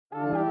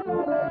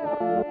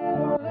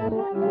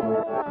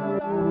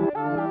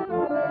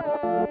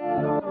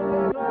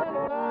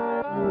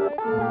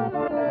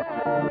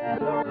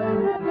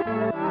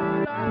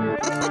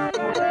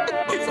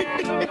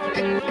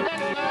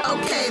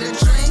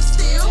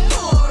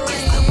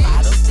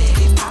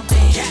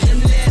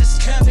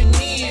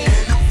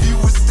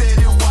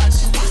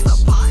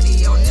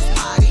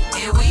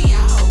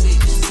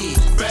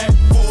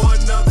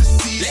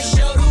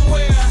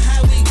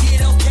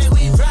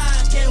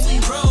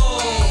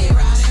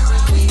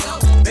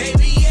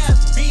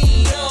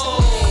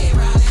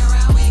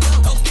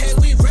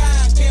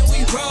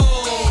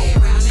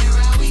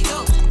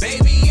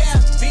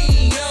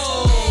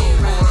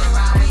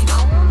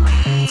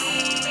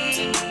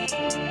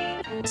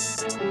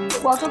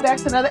Welcome back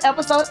to another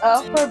episode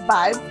of For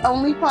Vibes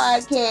Only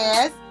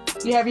Podcast.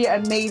 You have your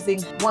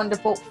amazing,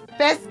 wonderful,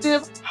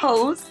 festive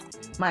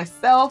host,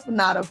 myself,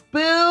 Nada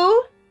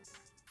Boo.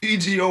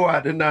 EGO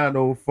out the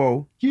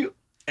 904.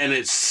 And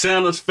it's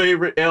Santa's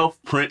favorite elf,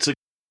 Prince of...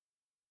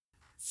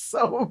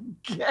 So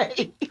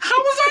gay. How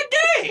was I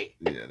gay?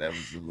 Yeah, that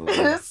was a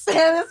little...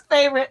 Santa's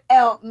favorite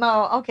elf.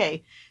 No,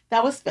 okay.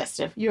 That was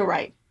festive. You're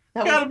right.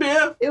 That Gotta be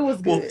elf. It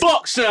was good. Well,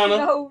 fuck Santa.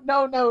 No.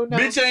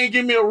 Bitch ain't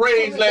give me a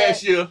raise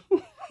last year.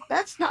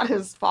 That's not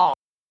his fault.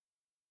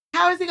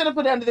 How is he going to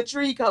put it under the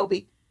tree,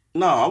 Kobe?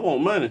 No, I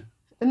want money.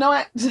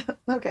 No,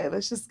 okay,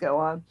 let's just go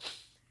on.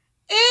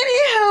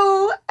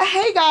 Anywho,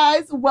 hey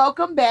guys,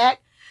 welcome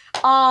back.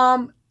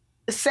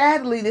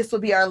 Sadly, this will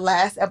be our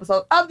last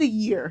episode of the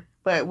year,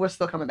 but we're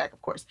still coming back,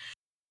 of course.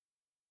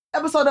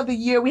 Episode of the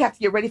year, we have to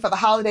get ready for the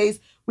holidays.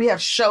 We have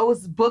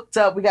shows booked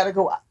up. We got to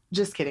go.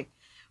 Just kidding.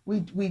 We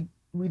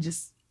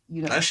just,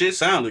 you know. That shit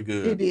sounded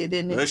good. It did,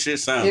 didn't it? That shit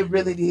sounded It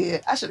really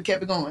did. I should have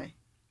kept it going.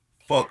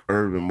 Fuck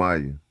Urban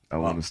Meyer. I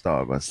want to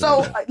start by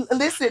saying So, that.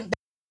 listen,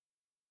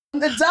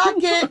 the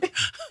docket,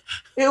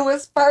 it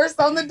was first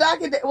on the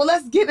docket. Well,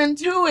 let's get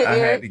into it, I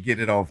Eric. had to get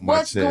it off my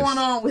What's chest. going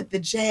on with the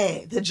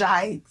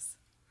Jags?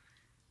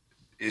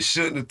 It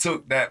shouldn't have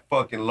took that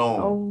fucking long.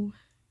 Oh,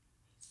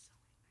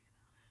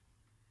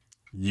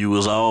 You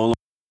was all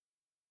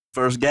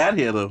first got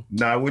here, though.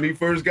 Nah, when he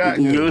first got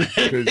here,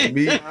 because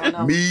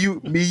me,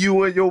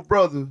 you, and your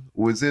brother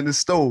was in the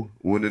store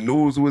when the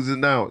news was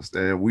announced,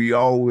 and we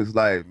always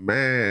like,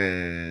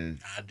 man.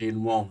 I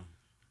didn't want him.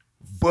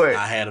 But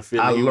I had a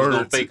feeling he was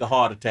going to fake a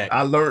heart attack.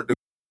 I learned.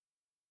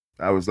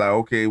 I was like,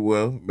 okay,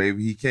 well,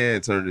 maybe he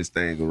can turn this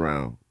thing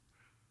around.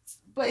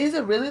 but is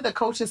it really the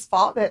coach's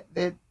fault that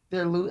they're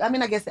losing? I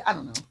mean, I guess, I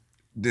don't know.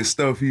 The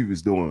stuff he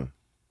was doing.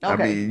 Okay.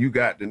 I mean, you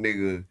got the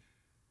nigga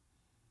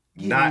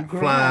Getting not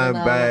ground flying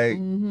out. back.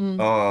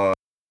 Mhm.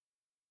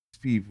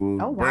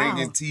 People Oh, wow.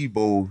 bringing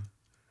Tebow.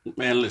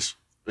 Man, listen,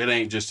 it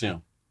ain't just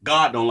him.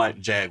 God don't like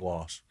the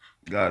Jaguars.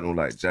 God don't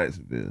like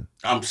Jacksonville.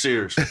 I'm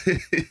serious.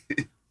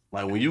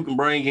 Like, when you can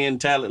bring in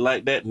talent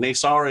like that and they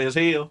sorry as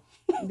hell.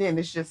 Then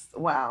it's just,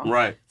 wow.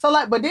 Right. So,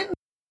 like, but didn't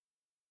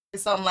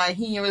something like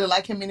he didn't really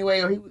like him anyway,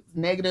 or he was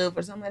negative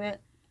or something like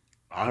that?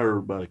 I heard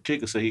about a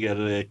kicker say he got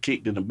his ass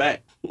kicked in the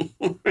back.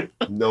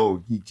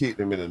 No, he kicked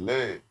him in the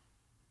leg.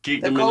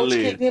 Kicked The him in the coach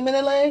leg. kicked him in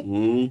the leg?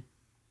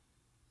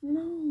 Mm-hmm.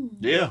 No.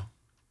 Yeah.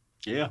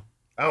 Yeah.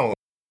 I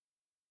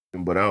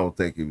don't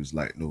think it was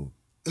like no.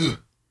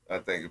 I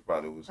think it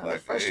probably was I was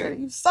like frustrated.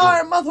 hey. You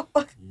sorry,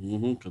 motherfucker.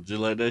 Mm-hmm. Cause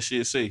just like that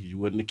shit say, you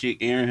wouldn't have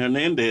kicked Aaron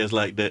Hernandez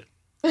like that.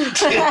 He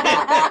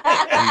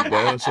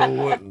damn sure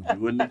wasn't. You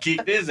wouldn't have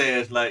kicked his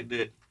ass like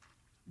that.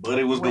 But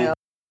it was Well,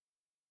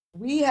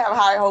 we have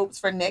high hopes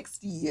for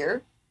next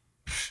year.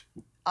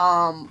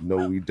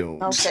 No, we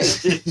don't.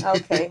 Okay.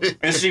 Okay.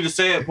 And see, the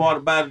sad part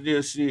about it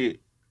is, shit,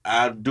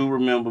 I do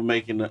remember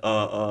making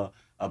a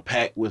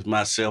pact with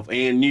myself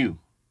and you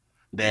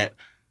that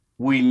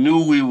we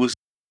knew we was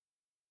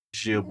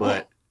this year,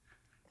 but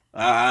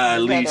I at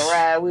Just had to least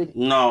ride with it.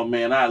 no,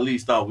 man. I at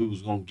least thought we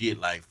was gonna get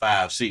like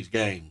 5-6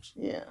 games.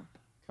 Yeah.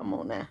 Come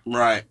on now.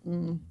 Right.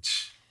 Mm.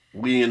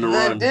 We in the The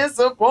run.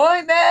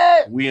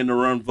 disappointed. We in the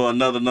run for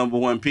another number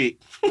one pick.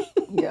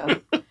 Yeah.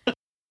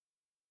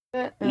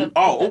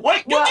 Oh,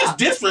 wait, you Well, just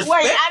disrespectful.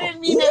 Wait, I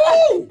didn't mean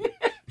that.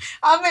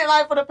 I meant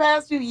like for the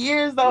past few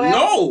years though.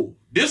 No,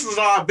 this was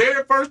our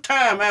very first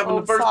time having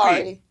the first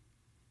sorry. pick.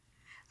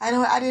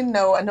 I didn't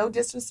know. No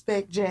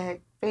disrespect,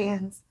 Jag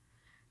fans.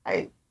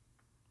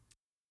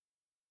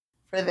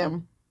 For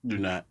them, Do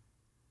not.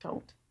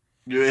 don't.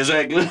 Yeah,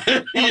 exactly.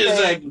 Okay.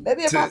 Exactly.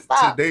 Maybe if I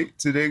stop.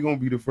 Today gonna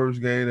be the first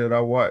game that I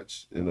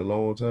watch in a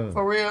long time.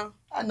 For real,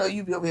 I know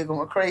you be over here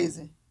going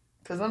crazy.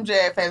 Cause I'm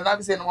Jag fans, and I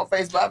be seeing them on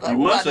Facebook. I'm like, You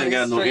 "Ooh, must I know ain't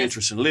got this no stress."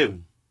 interest in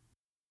living.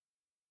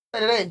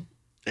 Today.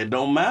 It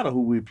don't matter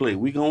who we play.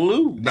 We gonna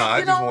lose. Nah, I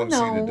You just don't want to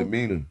see know. the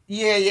demeanor.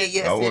 Yeah. I See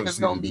if wanna it's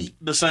see gonna the- be.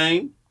 The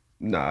same.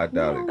 Nah, I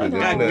doubt it. 'cause No,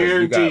 them I no.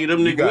 players, guarantee you, them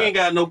you niggas, we ain't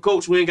got no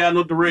coach. We ain't got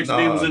no direction.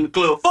 They Nah. was in the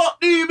club. Fuck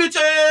these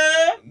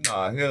bitches.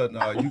 Nah, hell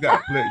no. You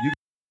got play.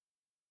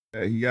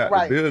 He got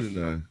Right. the building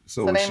now.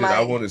 So, So they shit, I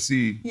might- want to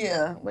see.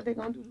 Yeah. What they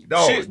gonna do?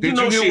 Dog, Shit, did you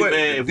know hear shit what?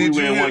 bad if we did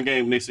you win hear- one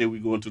game and they say we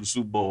going to the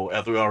Super Bowl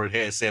after we already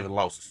had 7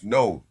 losses.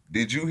 No.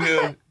 Did you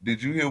hear?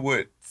 Did you hear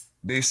what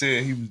they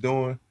said he was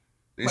doing?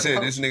 They What, said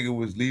coach? this nigga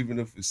was leaving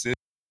the facility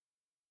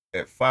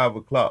at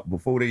 5:00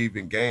 before they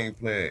even game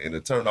plan and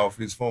to turn off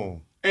his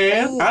phone.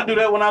 And I do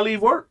that when I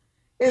leave work.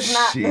 It's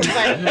not the Shit.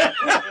 same.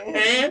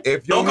 And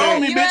If your don't call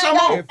man- me, You bitch. ain't I'm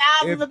got off. If-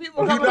 thousands of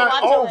people he coming to not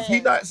watch your off. He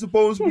ass. not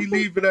supposed to be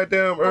leaving that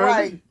damn early.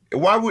 Right.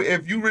 Why would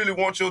if you really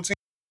want your team?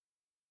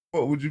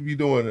 What would you be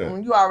doing there?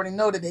 When you already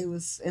know that they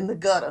was in the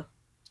gutter.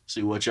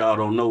 See, what y'all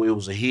don't know, it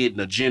was a hidden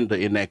agenda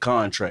in that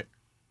contract.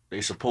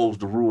 They supposed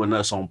to ruin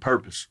us on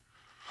purpose.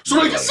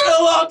 So they can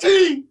sell our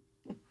team.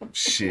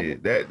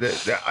 Shit, that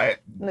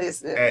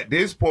Listen. at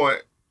this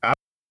point,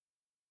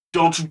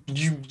 Don't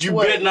you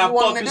What, better not you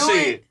want me fucking to do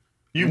say it? it.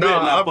 You Nah, better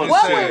not I'm fucking just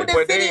What say saying, would it. the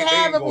but city they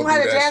have ain't if we gonna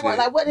had do a that Jaguars? shit.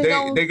 Like, what they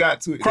gonna- They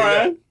got to.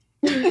 Crying.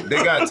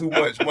 They got too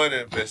much money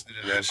invested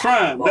in that shit.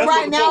 Crime. Well, That's what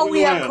right the now fuck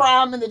we gonna have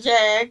crime in the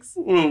Jags.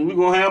 We're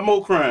gonna have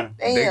more crime.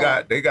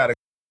 Damn. They got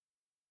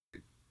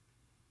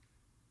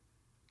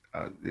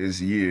it's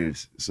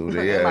years, so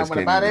They they might ass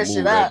wanna can't buy even that move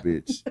shit that out.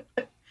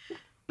 bitch.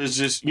 It's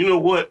just, you know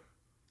what?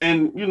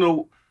 And, you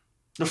know,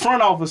 the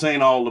front office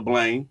ain't all to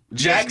blame.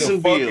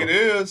 Jacksonville. Yes, the fuck it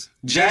is.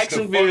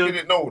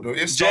 Jacksonville.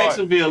 It's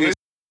Jacksonville is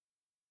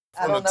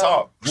I from the don't know.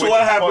 top. So with what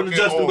the happened to fucking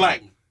Justin owner.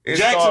 Blackman? It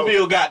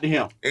Jacksonville got to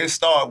him. It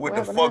started with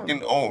What the happened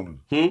to fucking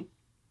owner.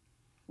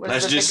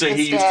 Let's just the say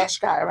he used to- stash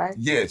guy, right?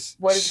 Yes.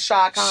 What is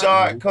Shad Khan?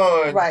 Shad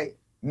Khan Right.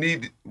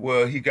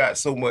 he got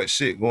so much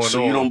shit going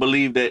So on. you don't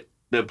believe that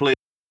the play?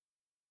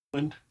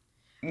 Nah,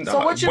 So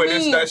what you but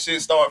mean? that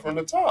shit start from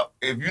the top.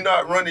 If you're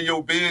not running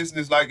your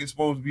business like it's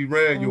supposed to be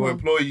ran, your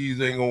employees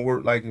ain't gonna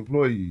work like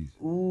employees.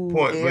 Ooh,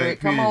 Point Eric, blank,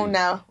 come on period.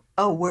 now.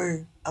 A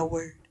word. What's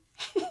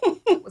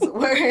a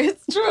word?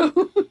 It's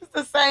true. It's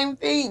the same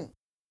thing.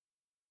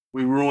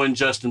 We ruined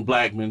Justin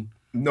Blackman.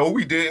 No,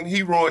 we didn't.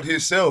 He ruined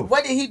himself.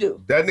 What did he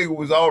do? That nigga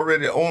was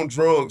already on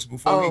drugs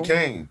before Oh. he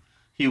came.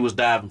 He was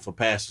diving for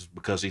passes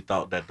because he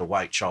thought that the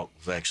white chalk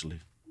was actually.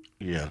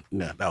 Yeah,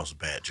 that was a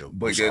bad joke.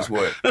 But I'm guess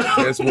sorry. what?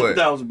 Guess what?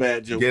 That was a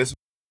bad joke. Guess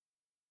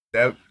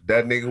that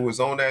nigga was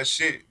on that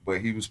shit,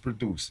 but he was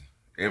producing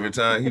every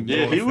time he was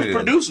Yeah, on the he was field.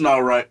 producing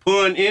all right.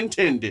 Pun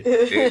intended.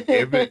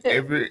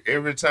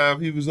 every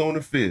time he was on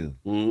the field.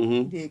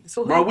 Mm-hmm.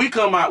 So Bro, we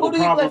come out who with do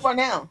you play problems. for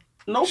now?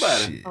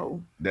 Nobody. Shit.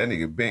 Oh. That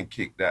nigga been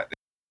kicked out.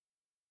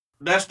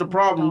 That's the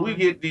problem. We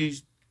get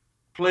these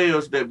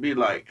players that be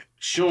like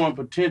showing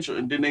potential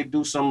and then they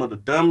do some of the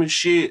dumbest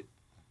shit.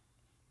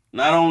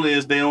 Not only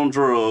is they on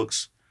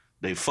drugs,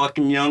 they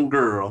fucking young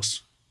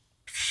girls.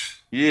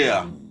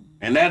 Yeah.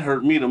 And that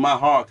hurt me to my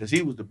heart because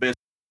he was the best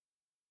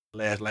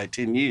last like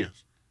 10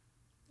 years.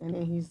 And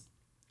then he's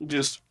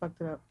Just fucked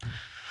it up.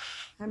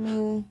 I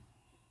mean,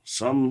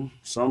 some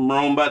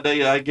wrong about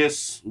that, I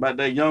guess, about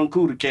that young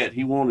Cooter cat.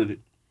 He wanted it.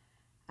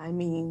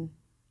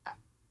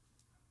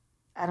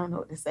 I don't know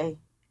what to say.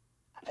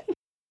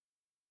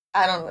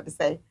 I don't know what to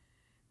say.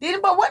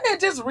 But wasn't it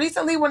just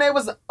recently when they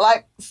was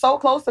like so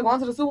close to going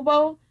to the Super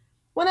Bowl?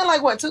 Wasn't it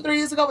like what 2-3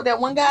 years ago with that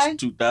one guy?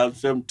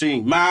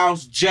 2017.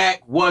 Miles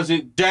Jack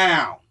wasn't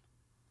down.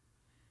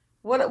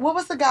 What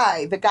was the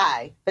guy? The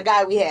guy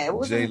we had. What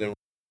was his- Jalen.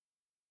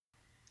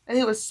 And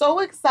he was so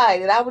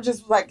excited. I was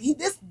just like,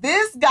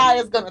 this guy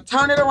is gonna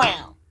turn it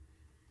around.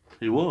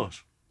 He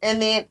was.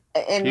 And then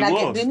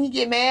didn't he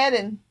get mad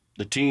and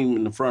The team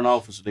in the front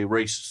office, they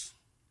racist.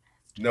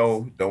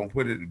 No, don't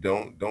put it.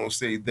 Don't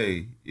say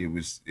they. It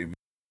was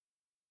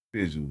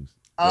individuals.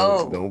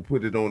 Oh. Don't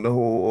put it on the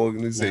whole Man,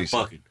 organization.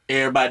 fuck it.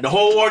 Everybody, the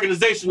whole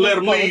organization let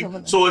him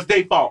leave, so it's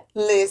their fault.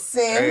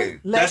 listen? Hey,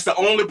 That's the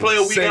only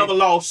player we ever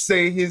lost.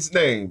 Say his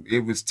name. It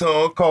was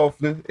Tom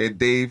Coughlin and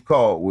Dave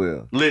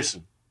Caldwell.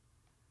 Listen.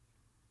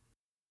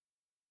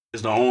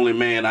 It's the only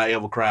man I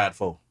ever cried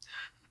for.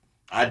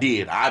 I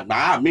did. I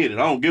admit it.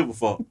 I don't give a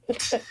fuck.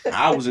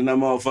 I was in that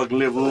motherfucking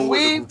living room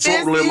We with miss the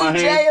controller in my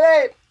you, hand.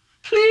 Jalen.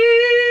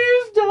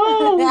 Please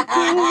don't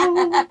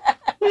go.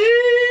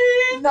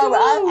 Please No, but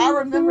I don't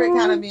remember it go.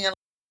 kind of being.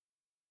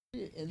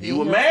 And You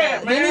were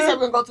mad, Then he man. said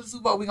we're gonna go to the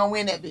Super Bowl. We're gonna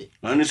win that bitch.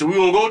 And they said, we're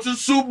going to go to the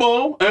Super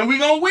Bowl and we're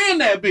going to win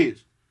that bitch.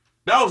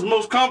 That was the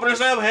most confidence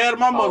I ever had in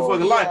my motherfucking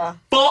yeah. life.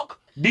 Fuck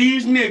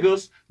these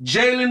niggas.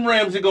 Jalen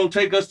Ramsey going to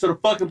take us to the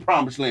fucking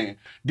promised land.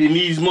 Then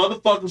these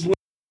motherfuckers went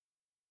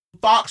to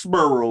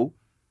Foxborough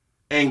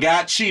and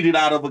got cheated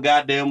out of a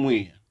goddamn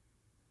win.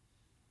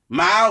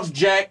 Miles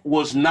Jack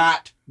was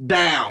not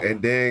down.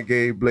 And then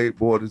gave Blake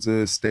Bortles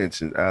an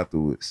extension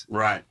afterwards.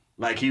 Right.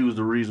 Like he was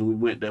the reason we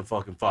went that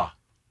fucking far.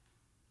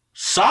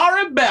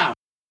 Sorry about it.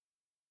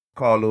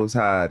 Carlos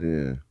Hyde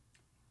in.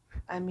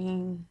 I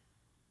mean,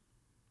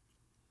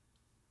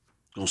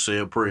 Gonna say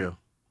a prayer.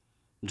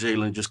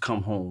 Jalen, just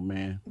come home,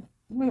 man.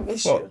 we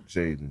miss Fuck you.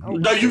 Jaden. Oh,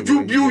 No, you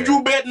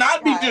better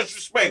not be Guys,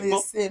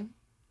 disrespectful.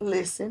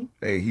 Listen.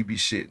 Hey, he be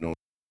shitting on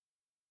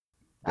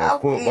I'll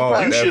that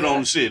football. eat You that- shit on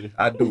the city.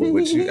 I do,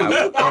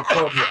 but I'm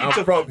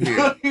from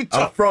here.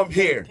 I'm from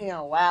here.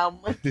 Damn, wow.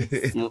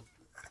 God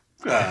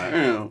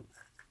damn.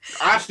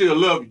 I still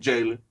love you,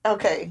 Jalen.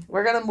 Okay,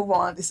 we're gonna move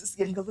on. This is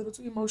getting a little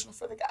too emotional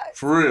for the guys.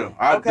 For real.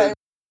 Okay.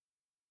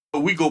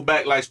 We go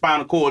back like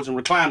spinal cords and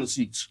recliner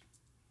seats.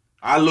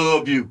 I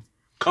love you.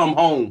 Come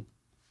home.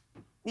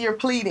 You're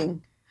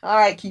pleading. All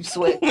right, keep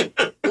sweat.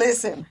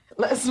 Listen,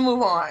 let's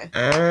move on.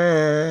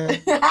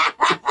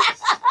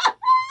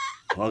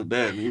 Fuck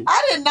that, man.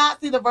 I did not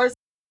see the verse.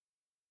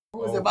 Who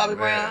was it, Bobby man.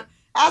 Brown?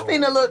 I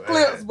seen the little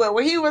man. clips, but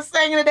when he was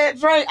singing at that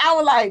drink, I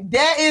was like,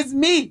 that is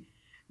me.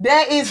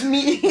 That is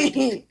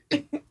me.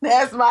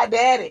 That's my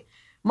daddy.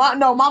 My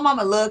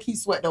mama loved Keith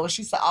Sweat though.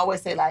 She used to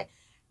always say like,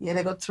 yeah,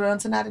 they go turn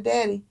tonight to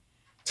daddy.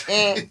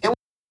 And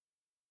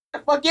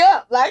fuck you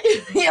up. Like,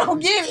 you don't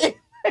get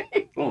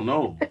it. Oh,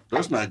 no.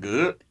 That's not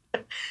good.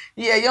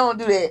 Yeah, you don't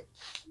do that.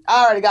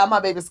 I already got my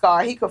baby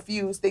Scar. He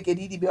confused thinking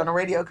Didi be on the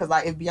radio because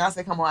like if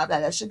Beyonce come on, I'm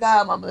like, that's your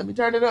guy, mama. Let me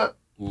turn it up.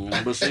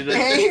 But see,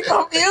 And he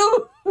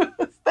confused.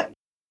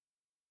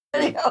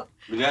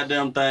 the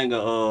goddamn thing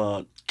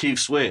of Keith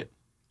Sweat,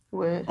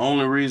 What?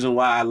 Only reason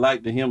why I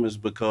like him is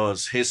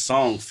because his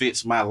song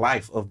fits my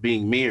life of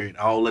being married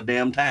all the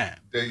damn time.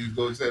 There you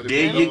go telling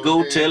There you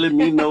go telling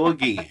me no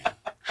again.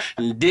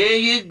 And there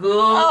you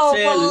go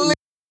telling me.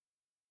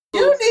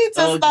 You need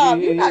to stop.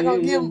 You're not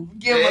gonna give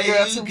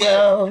a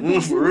girl too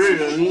much. For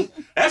real.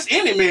 That's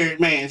any married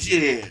man.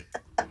 Shit.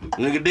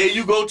 Nigga, there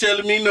you go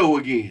telling me no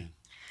again.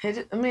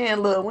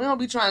 Man, look, we don't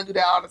be trying to do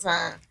that all the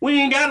time. We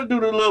ain't gotta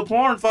do the little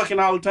porn fucking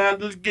all the time.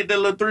 Just get that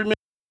little 3 minutes.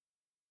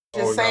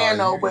 Just saying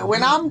though, but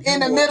when I'm in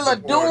the middle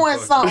of doing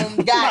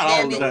something,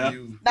 goddamn it,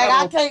 like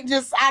I can't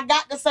just, I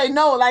got to say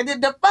no. Like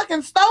the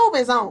fucking stove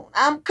is on.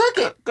 I'm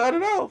cooking. Cut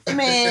it off.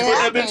 Man,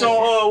 put that bitch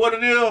on what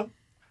it is?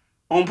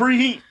 On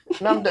preheat.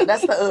 No,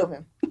 that's the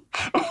oven.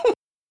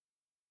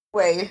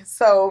 Wait,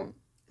 so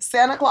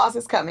Santa Claus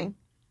is coming.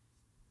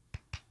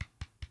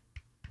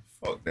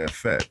 Fuck that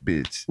fat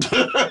bitch.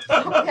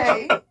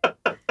 Okay.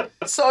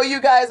 So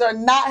you guys are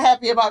not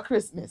happy about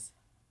Christmas.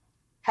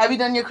 Have you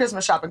done your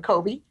Christmas shopping,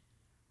 Kobe?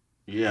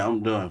 Yeah,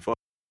 I'm done. Fuck.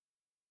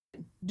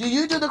 Do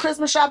you do the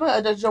Christmas shopping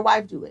or does your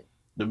wife do it?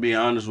 To be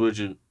honest with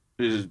you,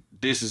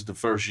 this is the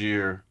first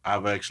year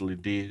I've actually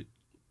did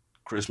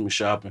Christmas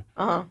shopping.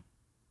 Uh-huh.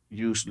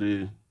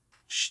 Usually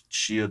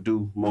she'll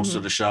do most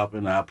of the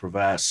shopping. I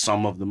provide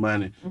some of the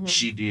money.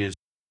 She did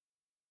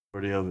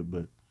pretty of it,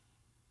 but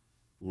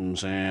you know what I'm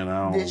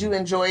saying? Did you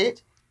enjoy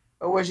it?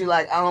 Or was you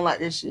like, I don't like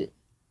this shit?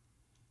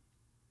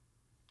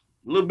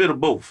 A little bit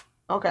of both.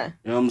 Okay.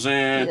 You know what I'm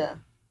saying?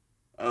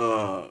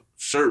 Yeah.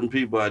 Certain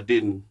people I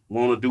didn't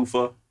want to do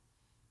for.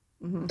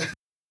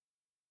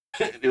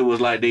 It was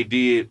like they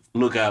did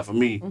look out for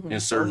me in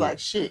certain. It was like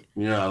shit.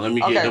 Yeah, let me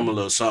get them a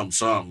little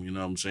something, you know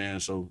what I'm saying?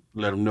 So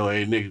let them know,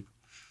 hey nigga.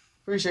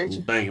 Appreciate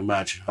you. Thinking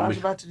about you. I'm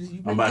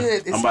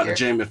about to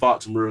Jamie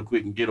Foxx him real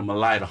quick and get him a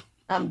lighter.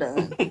 I'm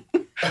done.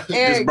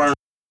 Just burn.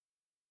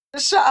 The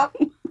shop.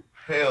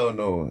 Hell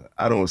no.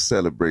 I don't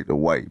celebrate the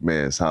white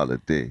man's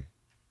holiday.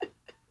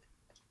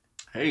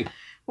 Hey.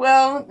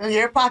 Well,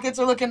 your pockets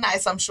are looking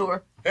nice, I'm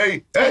sure.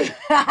 Hey.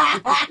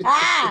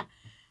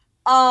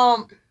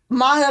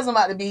 My husband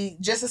about to be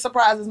just as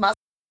surprised as my.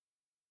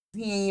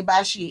 He ain't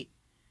buy shit.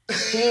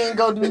 He ain't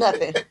go do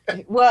nothing.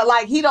 Well,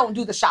 like he don't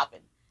do the shopping.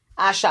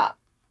 I shop.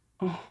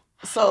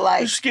 So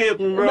like. You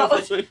scared me, bro. No.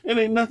 It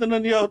ain't nothing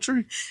under your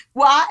tree.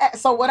 Well,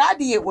 so what I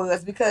did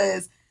was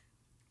because.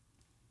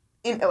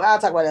 I'll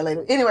talk about that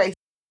later. Anyway,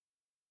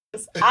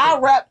 I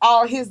wrapped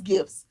all his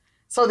gifts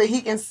so that he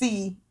can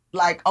see,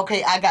 like,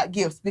 okay, I got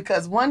gifts.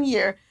 Because one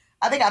year,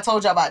 I think I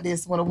told y'all about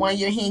this, when one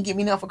year he didn't get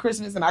me nothing for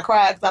Christmas and I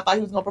cried because I thought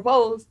he was going to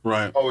propose.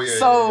 Right. Oh, yeah.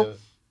 So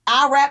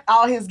I wrapped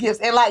all his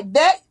gifts. And like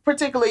that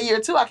particular year,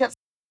 too, I kept saying,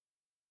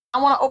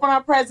 I want to open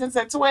our presents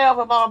at 12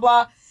 and blah,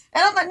 blah, blah.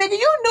 And I'm like, nigga,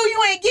 you knew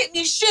you ain't get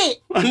me shit.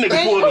 That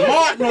nigga put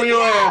Martin on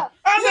your ass.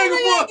 You knew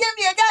you ain't give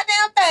me a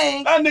goddamn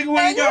thing. That nigga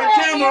when he got a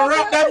camera,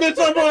 wrap that bitch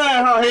up on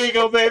that. Oh, here you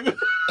go, baby.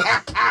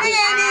 Nigga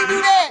ain't even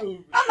do that.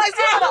 I'm like,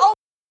 somebody open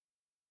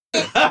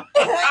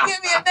give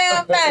me a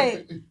damn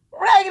thing.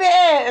 Raggedy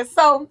ass.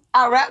 So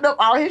I wrapped up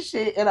all his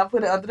shit and I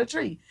put it under the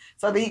tree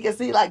so that he can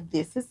see, like,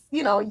 this is,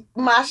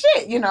 my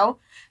shit,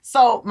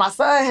 So my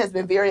son has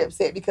been very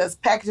upset because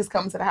packages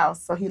come to the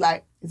house. So he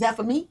like, is that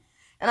for me?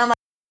 And I'm like,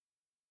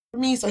 for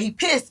me. So he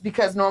pissed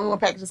because normally when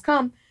packages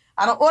come,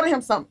 I don't order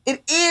him something.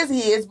 It is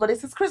his, but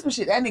it's his Christmas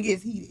shit. That nigga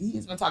is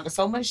he's been talking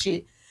so much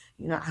shit.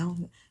 I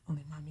don't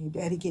let mommy and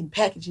daddy getting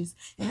packages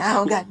and I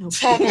don't got no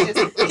packages.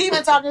 He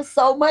been talking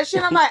so much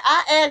shit. I'm like,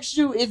 I asked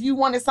you if you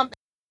wanted something.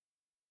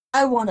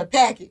 I want a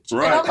package.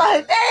 Right. And I'm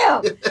like,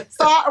 damn.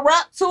 So I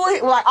wrapped two,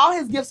 like all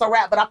his gifts are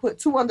wrapped, but I put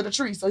two under the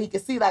tree so he can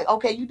see, like,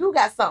 okay, you do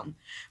got something.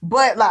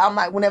 But like, I'm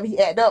like, whenever he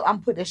add up,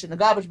 I'm putting that shit in the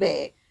garbage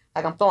bag.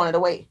 Like I'm throwing it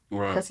away.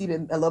 Right. Because he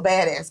been a little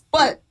badass.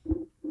 But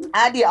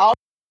I did all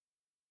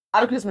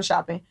the Christmas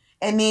shopping.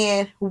 And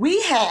then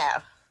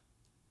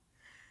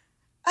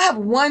I have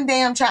one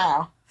damn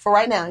child for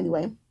right now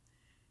anyway.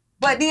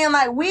 But then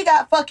like we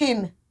got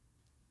fucking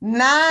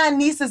 9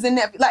 nieces and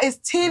nephews. Like it's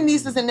 10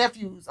 nieces and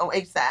nephews on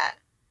each side.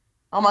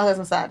 On my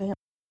husband's side to him.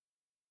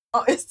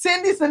 Oh, it's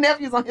 10 nieces and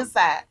nephews on his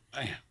side.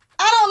 Damn.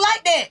 I don't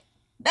like that.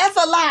 That's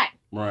a lot.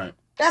 Right.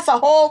 That's a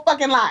whole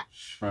fucking lot.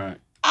 Right.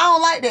 I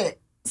don't like that.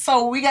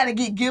 So we got to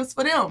get gifts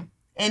for them.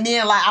 And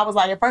then like I was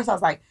like, at first I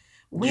was like,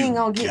 we ain't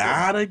gonna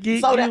get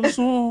gifts for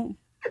them.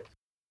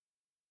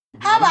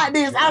 How about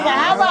this? I was like,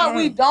 how about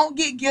we don't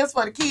get gifts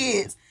for the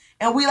kids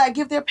and we like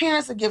give their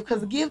parents a gift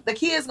because the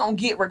kids gonna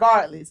get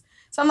regardless.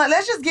 So I'm like,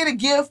 let's just get a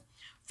gift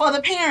for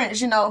the parents,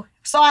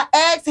 So I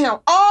asked him,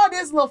 all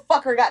this little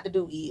fucker got to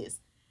do is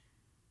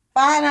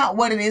find out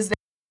what it is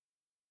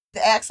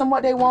to ask them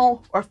what they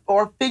want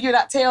or figure it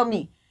out, tell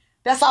me.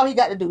 That's all he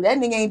got to do. That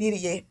nigga ain't did it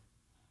yet.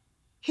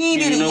 He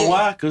ain't did it yet. You know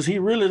why? Because he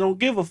really don't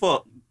give a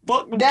fuck.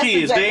 Fuck them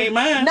kids, exactly. They ain't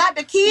mine. Not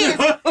the kids.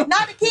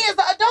 Not the kids,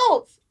 the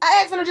adults.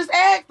 I asked him to just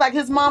ask, like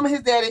his mom and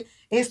his daddy and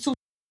his 2.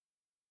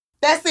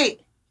 That's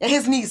it. And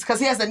his niece, because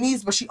he has a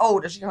niece, but she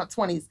older. She in her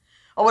 20s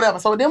or whatever.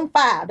 So them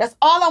 5. That's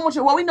all I want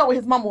you. Well, we know what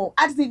his mom wants.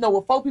 I just need to know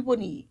what 4 people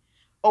need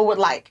or would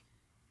like.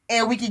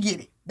 And we can get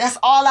it. That's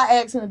all I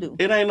asked him to do.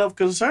 It ain't of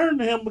concern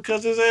to him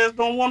because his ass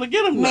don't want to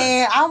get him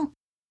Man,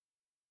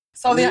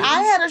 So then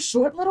I had a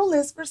short little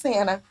list for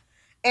Santa,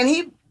 and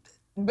he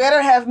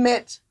better have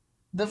met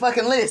the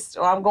fucking list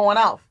or I'm going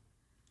off.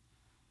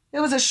 It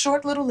was a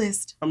short little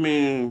list. I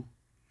mean,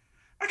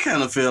 I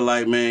kind of feel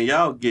like, man,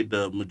 y'all get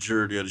the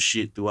majority of the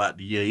shit throughout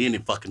the year any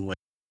fucking way.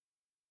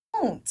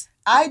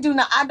 I do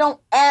not. I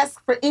don't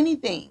ask for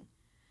anything.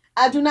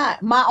 I do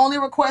not. My only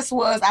request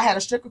was, I had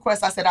a strict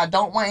request. I said, I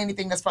don't want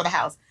anything that's for the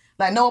house.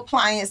 Like no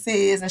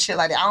appliances and shit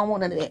like that. I don't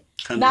want none of that.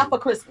 Not for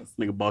Christmas.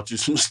 Nigga bought you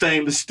some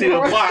stainless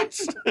steel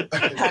pots.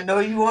 I know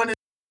you wanted.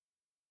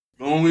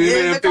 Only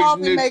in the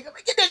coffee maker.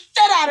 Get this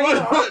shit out of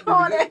here.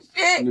 All that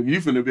shit. Nigga,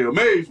 you finna be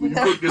amazed when you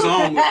cook this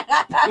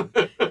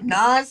omelet.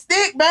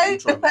 Non-stick, babe. I'm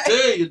trying to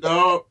tell you,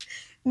 dog.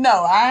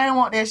 No, I didn't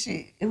want that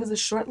shit. It was a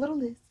short little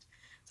list.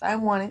 So I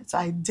wanted. So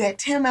I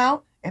decked him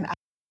out and I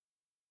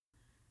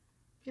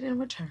get in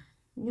return,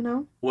 you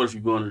know? What if you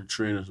go under the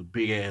tree and there's a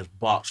big ass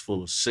box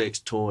full of sex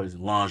toys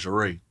and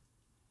lingerie?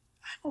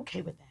 I'm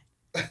okay with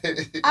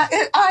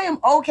that. I am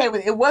okay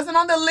with it. It wasn't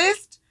on the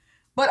list,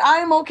 but I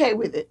am okay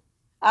with it.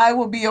 I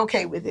will be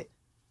okay with it.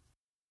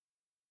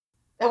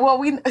 And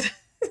well,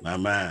 Nah,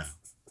 man.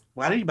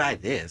 Why did you buy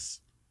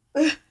this?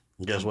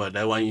 Guess what?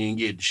 That's why you ain't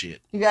getting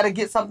shit. You got to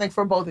get something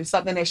for both. There's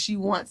something that she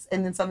wants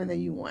and then something that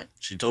you want.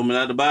 She told me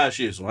not to buy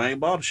shit, so I ain't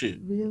bought the shit.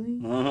 Really?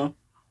 Uh-huh. Wow.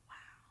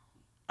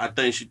 I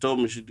think she told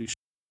me she'd do shit.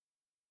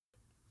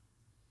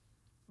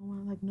 I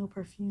want like no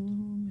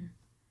perfume.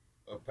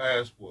 A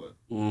passport.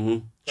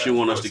 Mm-hmm. She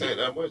want us to get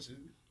that much.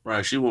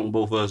 right. She want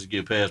both of us to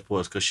get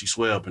passports because she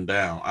swear up and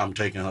down I'm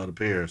taking her to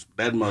Paris.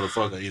 That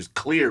motherfucker is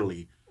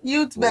clearly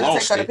you better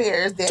take her to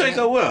Paris. Then. Take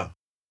her where?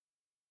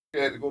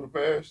 You had to go to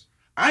Paris.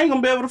 I ain't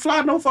gonna be able to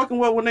fly no fucking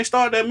well when they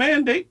start that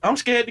mandate. I'm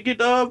scared to get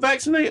the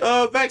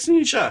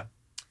vaccine shot.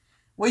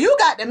 Well, you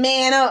got the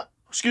man up.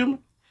 Excuse me.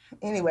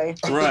 Anyway.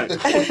 Right. Do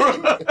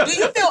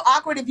you feel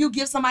awkward if you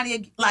give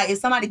somebody if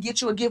somebody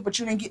gets you a gift but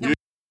you didn't get them?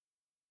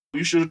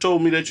 You should have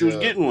told me that you was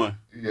getting one.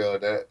 Yeah,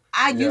 that.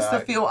 I used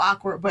to feel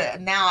awkward, but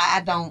now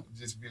I don't.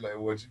 Just be like,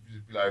 what? You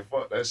just be like,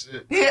 fuck that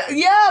shit.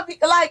 Yeah.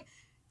 Like,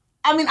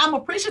 I mean, I'm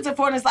appreciative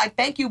for it. It's like,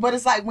 thank you, but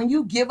it's like when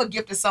you give a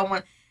gift to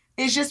someone,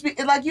 it's just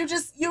like you're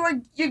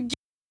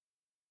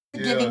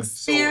giving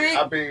spirit.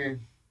 So, I mean,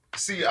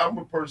 see, I'm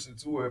a person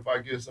too. If I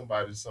give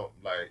somebody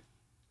something, like,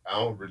 I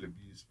don't really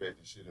be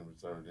expecting shit in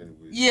return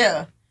anyway.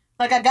 Yeah,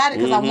 like I got it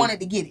because I wanted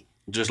to get it.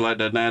 Just like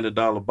that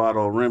 $90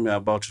 bottle of Remy I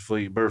bought you for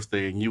your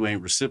birthday, and you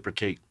ain't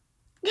reciprocate.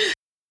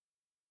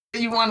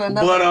 You want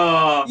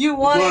another? You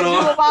wanted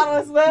a bottle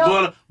as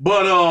well?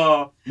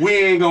 But we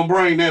ain't gonna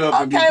bring that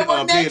up and be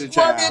petty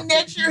child. Then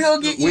next year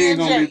he'll get E&J. We ain't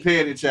gonna be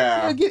petty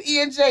child. He'll get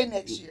E&J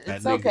next year.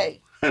 It's okay.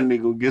 That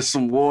nigga will get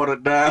some water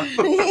down.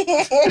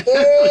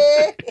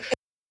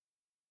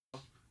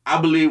 I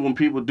believe when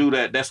people do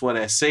that, that's where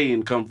that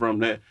saying come from,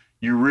 that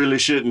you really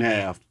shouldn't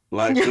have.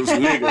 Like, cause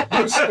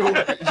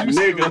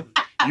nigga,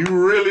 you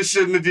really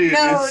shouldn't have did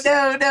this.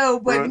 No,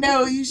 but right?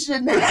 No, you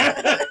shouldn't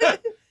have.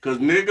 Cause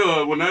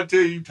nigga, when I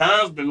tell you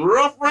time's been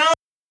rough round.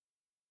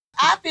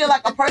 I feel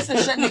like a person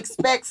shouldn't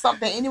expect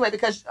something anyway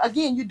because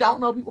again, you don't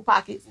know people's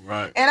pockets.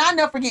 Right. And I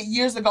never forget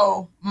years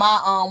ago,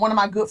 my one of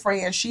my good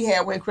friends, she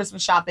had went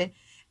Christmas shopping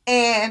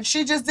and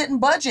she just didn't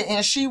budget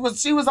and she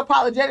was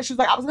apologetic. She was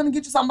like, I was gonna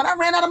get you something, but I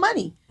ran out of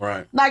money.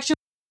 Right. Like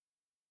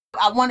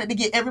I wanted to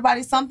get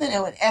everybody something,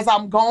 and as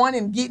I'm going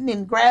and getting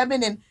and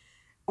grabbing, and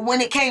when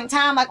it came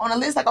time, like on the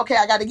list, like, okay,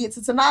 I got to get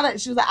to Tanada,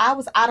 she was like, I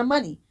was out of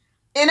money.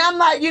 And I'm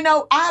like,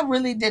 I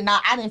really did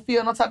not, I didn't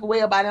feel no type of way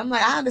about it. I'm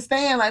like, I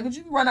understand, like, but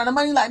you run out of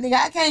money, like, nigga,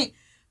 I can't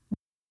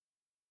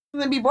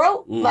be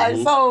broke. Mm-hmm. Like,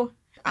 so,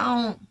 I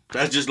don't.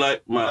 That's just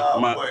like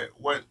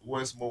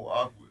what's more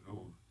awkward,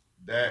 though?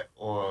 That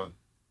or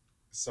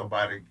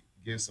somebody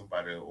give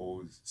somebody an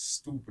old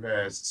stupid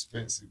ass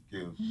expensive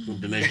gift.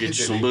 Then they get you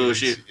some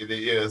bullshit.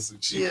 Some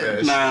cheap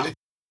ass shit.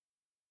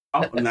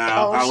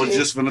 I was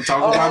just finna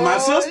talk about my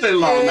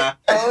sister-in-law now.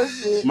 Oh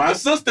shit. My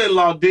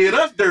sister-in-law did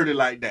us dirty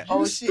like that.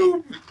 Oh shit.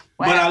 Wow.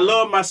 But I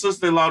love my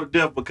sister-in-law to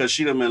death because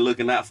she done been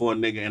looking out for a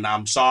nigga, and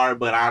I'm sorry,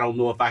 but I don't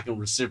know if I can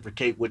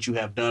reciprocate what you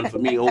have done for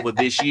me over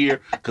this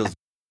year, because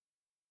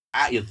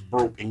I is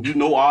broke, and you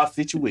know our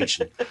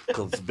situation.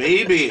 Because,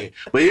 baby.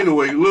 But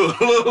anyway, look.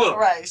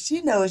 Right.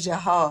 She knows your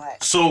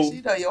heart. So,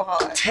 she know your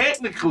heart.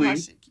 Technically,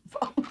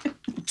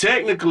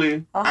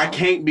 I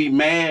can't be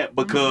mad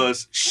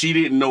because she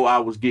didn't know I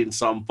was getting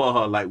something for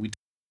her. Like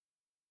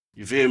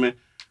you feel me?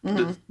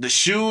 Mm-hmm. The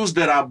shoes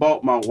that I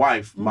bought my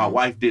wife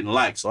didn't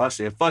like. So I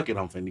said, fuck it,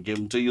 I'm finna give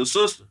them to your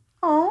sister.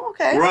 Oh,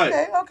 okay.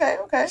 Right.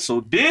 Okay.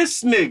 So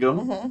this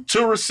nigga,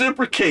 to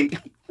reciprocate,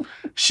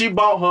 she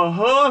bought her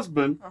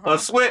husband a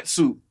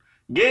sweatsuit.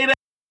 Gave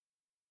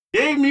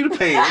me the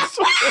pants.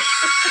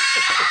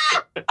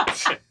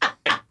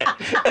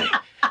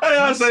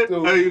 I say,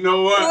 hey, you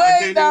know what?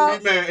 I can't even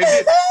be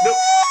mad.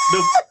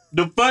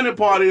 The funny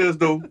part is,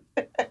 though,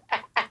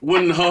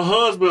 when her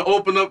husband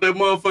opened up that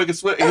motherfucking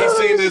sweat and he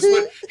seen that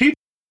sweat, he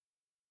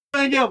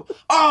thank you.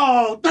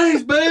 Oh,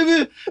 thanks,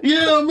 baby.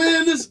 Yeah,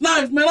 man, this is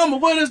nice, man. I'm gonna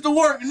wear this to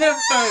work and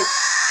everything.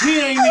 He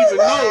ain't even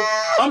know.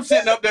 I'm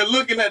sitting up there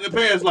looking at the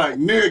pants like,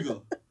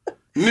 nigga,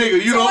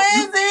 Nigga, you don't.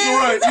 Twinsies. You're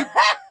right. You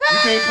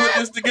can't put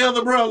this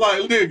together, bro.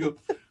 Like, nigga.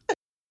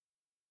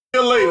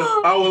 Later,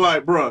 I was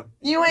like, bro.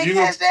 You ain't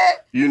catch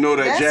that? You know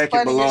that That's jacket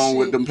funny as belong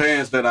with shit. them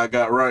pants that I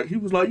got, right? He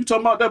was like, you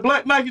talking about that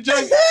black Nike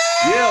jacket?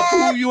 Yeah,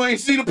 fool, you ain't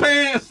see the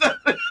pants.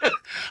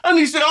 And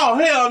he said, oh,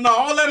 hell no.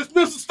 All that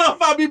expensive stuff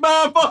I be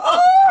buying for.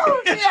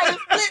 Ooh, she had to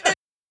split the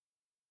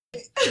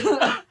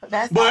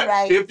That's But all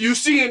right. if you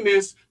seeing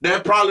this,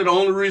 that's probably the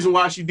only reason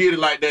why she did it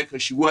like that,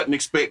 because she wasn't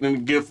expecting a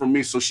gift from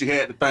me, so she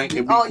had to think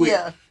and be quick.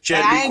 Yeah. She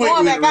had I to be ain't quick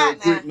going with it back real out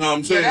quick. now. Know what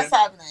I'm saying? Yeah, that's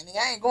happening. Nigga.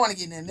 I ain't going to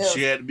get in there.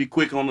 She had to be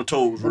quick on the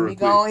toes Let real me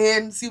quick. go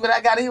ahead and see what I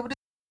got here with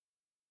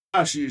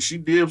this. She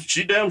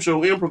damn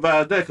sure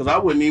improvised that, because I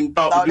wouldn't even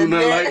thought to do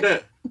nothing like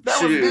that.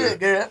 That was good,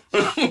 girl.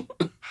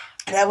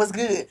 That was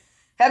good.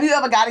 Have you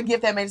ever got a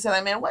gift that made you say,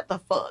 like, man, what the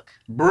fuck?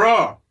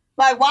 Bruh.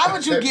 Like, why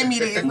would you give me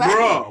this? Like,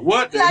 Bruh,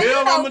 what the like,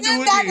 hell I'm going to do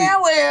with these?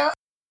 goddamn well.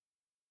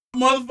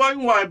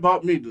 Motherfucking wife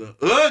bought me the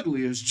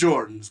ugliest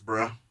Jordans,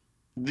 bruh.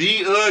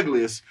 The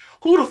ugliest.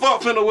 Who the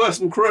fuck finna wear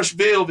some crushed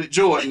velvet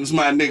Jordans,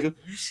 my nigga?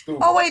 You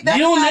stupid. Oh, wait, that's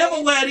You don't not never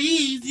it. wear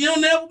these. You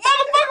don't never. Motherfucker,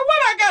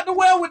 what I got to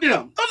wear with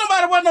them? Don't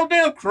nobody wear no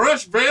damn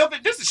crushed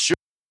velvet. This is shit.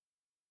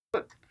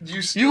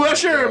 You wear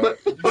sure, but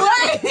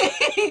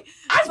Right.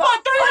 I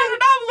spent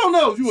 $300 on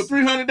those. You a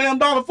 $300 damn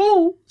dollar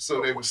fool.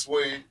 So they were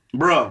suede.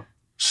 Bruh.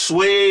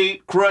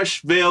 Suede,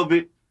 crushed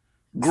velvet,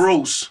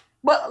 gross.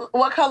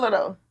 What color,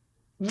 though?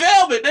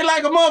 Velvet. They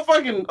like a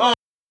motherfucking, Or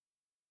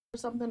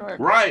something? Or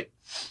right.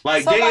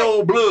 Like So, gay like-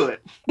 old blood.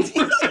 You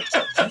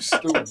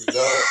stupid,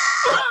 dog.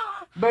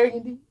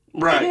 burgundy?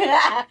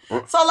 Right.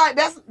 So, like,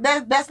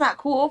 that's not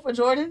cool for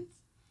Jordans?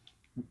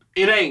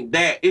 It ain't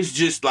that. It's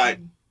just like,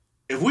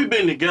 if we've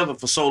been together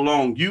for so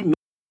long, you know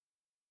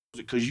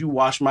because you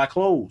wash my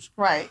clothes.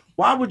 Right.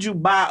 Why would you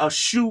buy a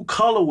shoe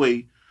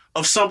colorway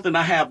of something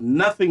I have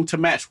nothing to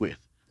match with?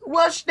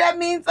 Well, that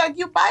means, like,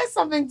 you buy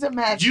something to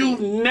match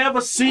You've it.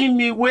 never seen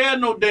me wear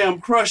no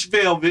damn crushed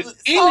velvet, So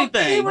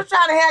anything. he was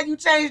trying to have you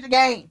change the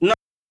game.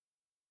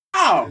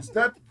 Wow. Is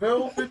that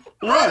velvet?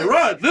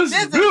 Right. This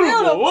is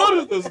beautiful. What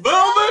is this,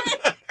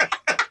 velvet?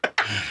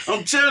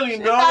 I'm telling you,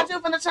 She dog. thought you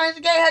were finna change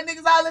the game, had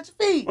niggas all at your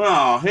feet.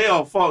 Oh,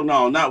 hell, fuck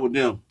no, not with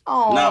them.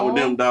 Oh. Not with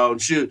them, dog.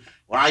 Shit.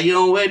 Why you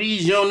don't wear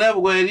these? You don't never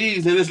wear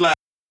these. And it's like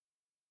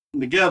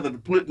together to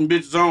put them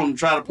bitches on and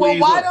try to Well,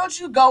 please why her. don't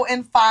you go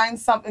and find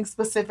something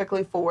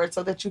specifically for it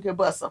so that you can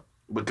bust them?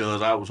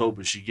 Because I was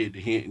hoping she'd get the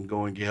hint and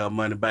go and get her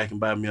money back and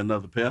buy me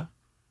another pair.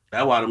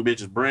 That's why them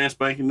bitches brand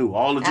spanking new.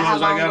 All the And how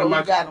Jordans I long got ago in my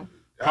you got them?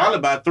 probably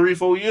about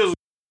 3-4 years ago.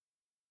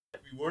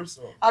 Be worth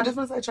something. I was just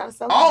gonna say, try to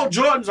sell All them.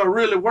 Jordans are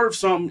really worth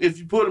something if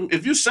you put them,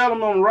 if you sell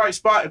them on the right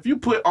spot. If you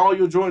put all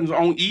your Jordans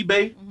on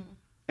eBay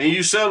and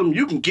you sell them,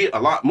 you can get a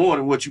lot more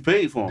than what you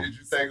paid for them. Did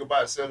you think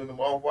about selling them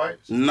off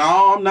whites?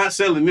 No, I'm not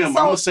selling them. So-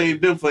 I'm gonna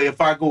save them for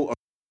if I go a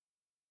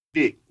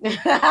dick.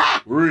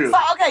 Real. So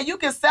okay, you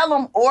can sell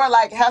them or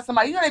like have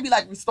somebody. You gotta be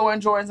like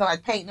restoring Jordans and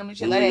like painting them and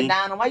shit like that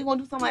down. them. Why you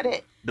gonna do something like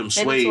that? Them maybe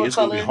suede, to a it's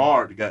gonna be color.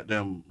 hard to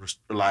goddamn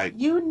like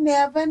You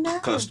never know.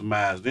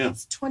 customize them.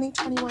 It's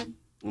 2021.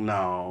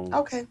 No.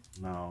 Okay.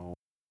 No.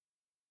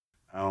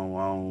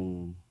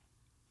 Don't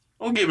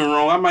get me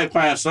wrong. I might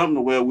find something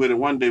to wear with it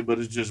one day, but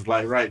it's just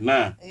like right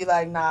now. You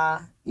like nah.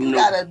 You No.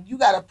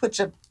 gotta put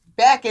your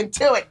back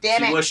into it.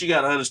 Damn See, it. what she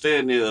gotta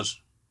understand is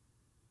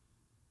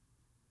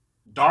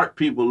dark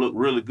people look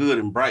really good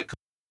in bright colors.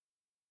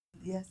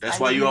 Yes. That's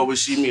why you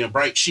always see me in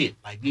bright shit.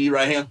 Like these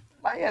right here.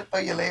 Why you gotta throw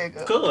your leg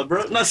up? Good,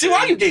 bro. Now see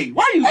why you gay?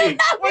 Why you gay?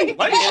 Why you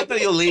gotta throw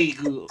your leg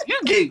up? You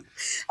gay.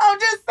 I'm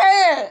just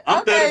saying.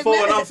 I'm Okay, 34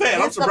 and man. I'm fat.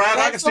 I'm Get some surprised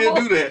I can still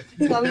do that.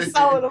 You gonna be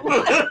sold them.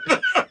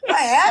 What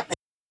happened?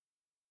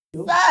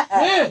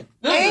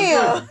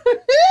 Damn.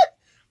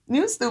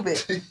 You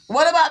stupid.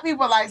 What about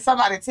people like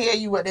somebody tell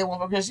you what they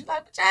want because you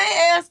like, but I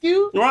ain't ask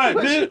you. Right,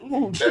 What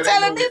bitch. you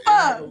telling me for?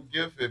 No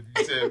gift if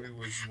you tell me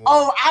what you want.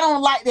 Oh, I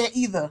don't like that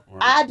either.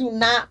 Right. I do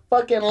not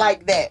fucking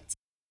like that.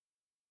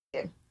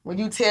 When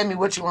you tell me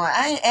what you want,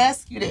 I ain't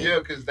ask you that. Yeah,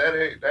 because that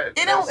ain't that.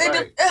 It don't. that's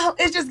like-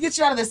 It just gets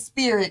you out of the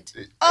spirit.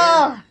 it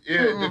Mm-mm.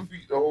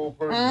 defeat the whole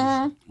purpose.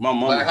 Mhm. My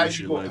mama Like how do you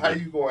shit go, like how that.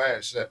 you gonna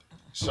ask Shaq?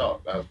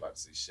 Sharp, I was about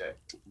to say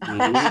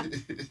Mhm.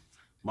 Shaq.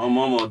 My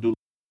mama do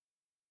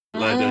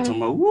like that. Talking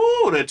about,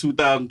 woo, that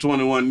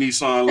 2021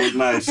 Nissan look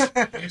nice.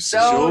 You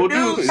Sure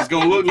do. It's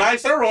gonna look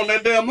nicer on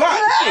that damn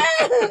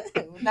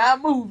lot.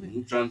 Not moving.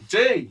 I'm trying to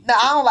tell you. No,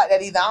 I don't like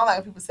that either. I don't like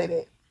when people say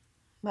that.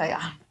 Like,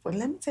 well,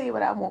 let me tell you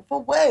what I want.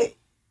 For what?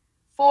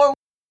 For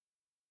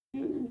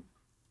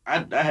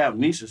I have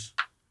nieces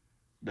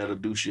that'll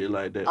do shit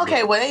like that.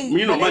 okay, but well they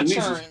You know, my they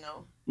nieces- churn,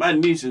 though. my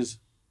nieces,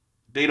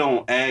 they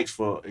don't ask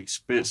for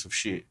expensive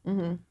shit.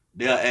 Mm-hmm.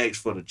 They'll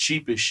ask for the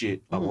cheapest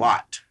shit a Mhm.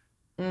 lot.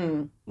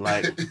 Mm.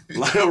 Like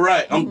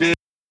right, I'm dead.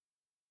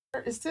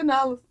 It's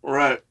 $10.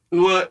 Right.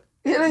 What?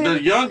 It ain't-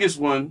 The youngest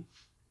one,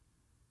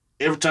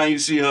 every time you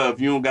see her,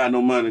 if you don't got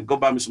no money, go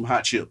buy me some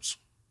hot chips.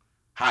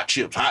 Hot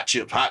chips, hot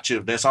chips, hot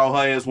chips. That's all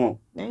her ass want.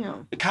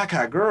 Damn. The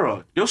Kaka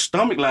girl, your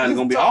stomach line is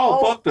gonna be It's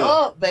all fucked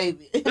up.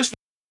 baby. Go sit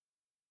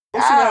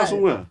down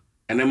somewhere.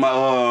 And then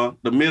my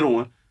the middle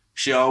one,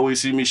 she always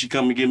see me. She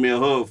come and give me a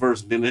hug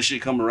first, then that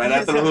shit coming right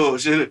after the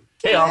hug. She,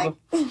 hey, uncle.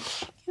 Can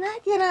I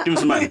get up? Give me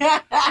some money.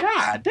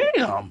 God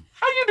damn.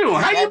 How you doing?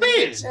 How you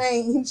been?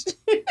 Change.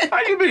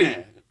 How you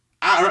been?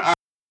 I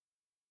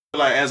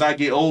like as I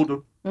get older,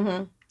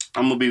 I'm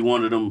gonna be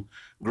one of them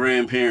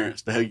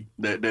grandparents that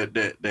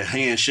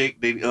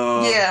handshake. They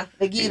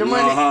they give you the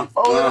money.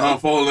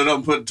 Fold it up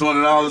and put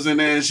 $20 in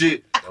there and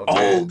shit.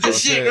 Good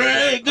shit,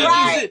 Greg.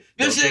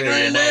 Good shit,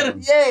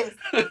 granddaddy. Yes.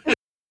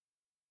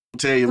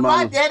 Tell you, my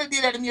mama. daddy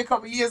did that to me a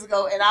couple years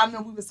ago, and I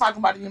remember we was talking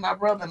about it, me and my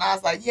brother, and I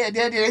was like, "Yeah,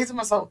 daddy did." He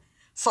said,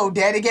 "So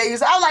daddy gave you?"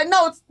 I was like,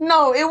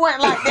 "No, it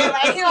wasn't like that.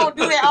 Like he don't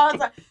do that all the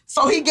time."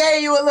 So he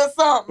gave you a little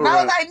something. And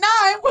I was like, "No,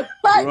 it wasn't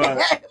like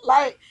that.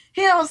 Like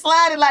he don't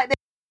slide it like that."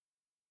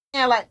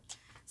 And like,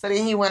 so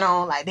then he went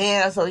on like,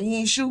 "Damn, so he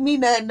ain't shoot me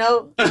nothing,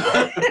 no."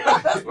 I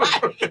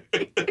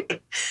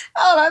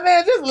was like,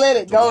 man, just let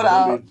it go,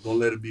 dog. Don't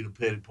let it be the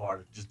petty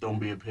part. Just don't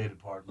be a petty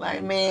part.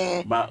 Like,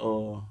 man.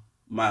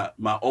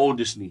 My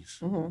oldest niece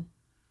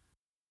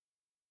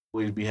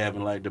always be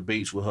having like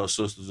debates with her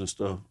sisters and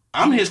stuff.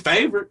 I'm his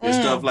favorite and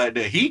stuff like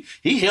that. He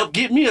helped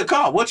get me a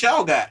car. What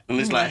y'all got?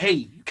 And it's like, hey,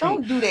 you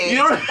can't don't do that. You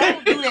know,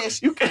 don't do that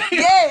shit. You can't.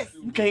 Yes,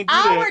 you can't do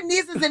our that.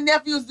 nieces and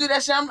nephews do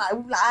that shit. I'm like,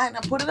 I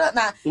put it up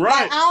now.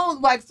 Right. Like,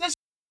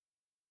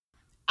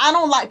 I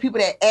don't like people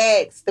that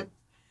ask.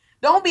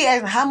 Don't be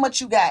asking how much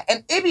you got.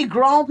 And it be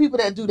grown people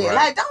that do that. Right.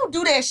 Like, don't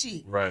do that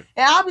shit. Right.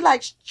 And I'll be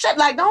like, shut,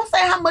 like, don't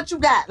say how much you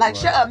got. Like,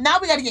 shut up. Now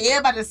we got to get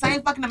everybody the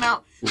same fucking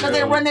amount because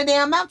they run their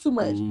damn mouth too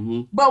much.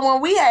 But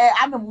when we had,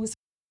 I remember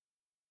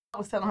I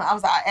was telling her, I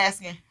was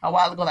asking a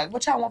while ago, like,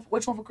 what y'all want,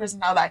 which one for Christmas?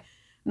 And I was like,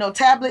 no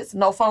tablets,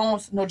 no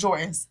phones, no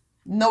Jordans,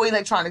 no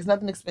electronics,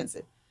 nothing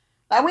expensive.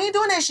 Like, we ain't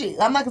doing that shit.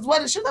 I'm like, cause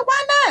what? She was like,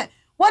 why not?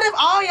 What if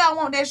all y'all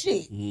want that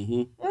shit?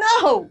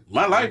 No.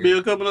 My light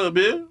bill coming up,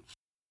 Bill.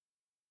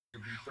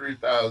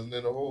 $3,000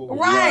 in the hole.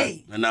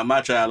 Right. And now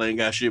my child ain't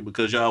got shit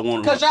because y'all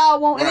want. Because y'all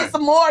want, and it's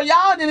some more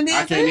y'all than it is.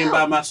 I can't even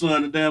buy my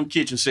son a damn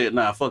kitchen set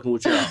now. Fucking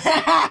with y'all. What's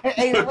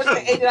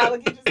the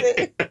 $80 kitchen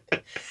set?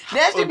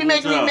 That shit be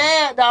making me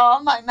mad, dog.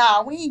 I'm like,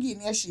 nah, we ain't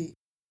getting that shit.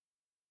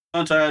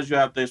 Sometimes you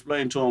have to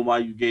explain to him why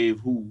you gave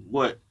who,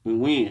 what,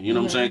 and when. You know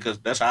what I'm saying? Because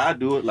that's how I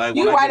do it. Like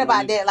you right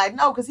about that. Like,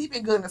 no, because he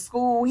been good in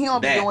school. He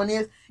don't be doing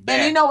this.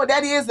 And you know what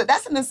that is?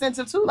 That's an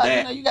incentive, too. Like,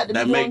 you know, you got to be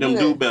doing that make them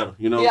do better.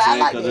 You know what I'm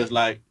saying? Because it's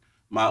like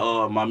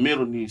my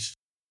middle niece,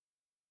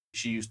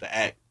 she used to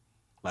act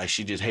like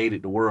she just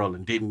hated the world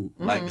and didn't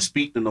like to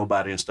speak to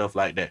nobody and stuff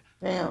like that.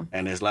 Damn.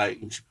 And it's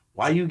like,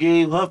 why you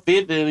gave her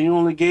 50 and you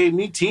only gave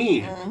me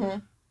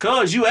 10?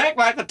 Cause you act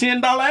like a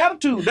 $10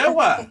 attitude. That's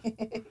why.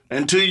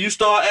 Until you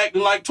start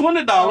acting like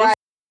 $20, right.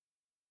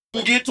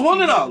 You get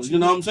 $20. You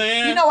know what I'm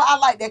saying? You know what? I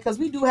like that because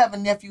we do have a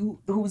nephew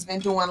who's been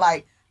doing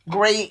like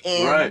great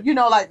and you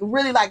know, like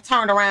really like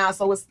turned around.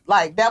 So it's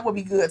like that would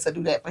be good to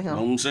do that for him. You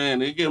know what I'm saying?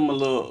 They give him a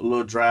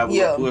little drive, a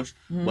little push,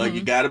 but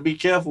you got to be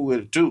careful with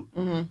it too.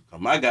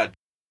 Cause I got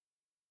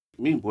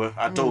me, boy.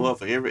 I told her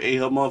for every A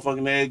her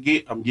motherfucking ass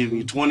get, I'm giving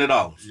you $20.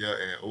 Yeah,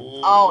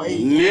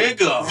 and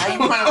nigga.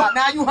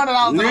 Now you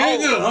 $100.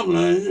 Nigga, I'm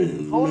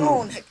like, hold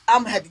on,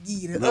 I'm gonna have to give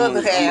you the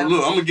other half.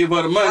 Look, I'm gonna give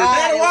her the money.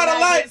 Daddy, why the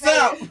lights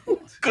out?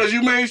 Cause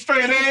you made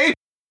straight A.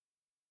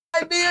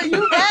 Hey, Bill,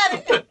 you got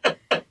it.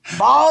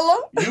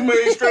 Baller. You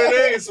made straight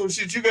A's, so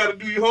shit, you gotta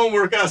do your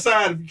homework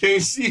outside if you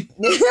can't see.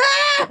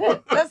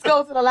 Let's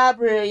go to the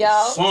library,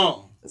 y'all.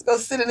 Song. Let's go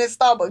sit in this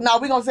Starbucks. No,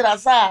 we're gonna sit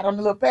outside on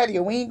the little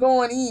patio. We ain't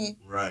going in.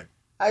 Right.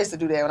 I used to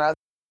do that when I was,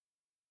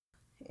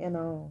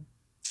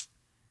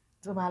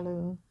 do my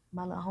little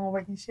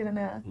homework and shit in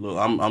there. Look,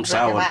 I'm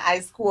sour. My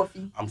iced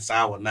coffee. I'm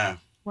sour now.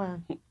 Why?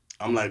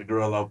 I'm like the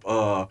girl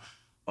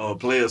up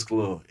Players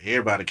Club.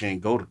 Everybody can't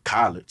go to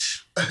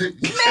college. Man,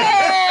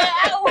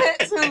 I went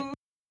to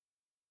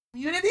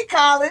Unity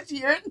College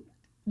here in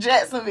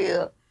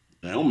Jacksonville.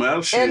 That don't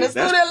matter, shit. And the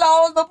student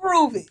loans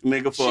approve it.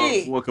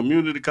 Nigga, for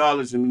community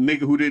college and the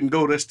nigga who didn't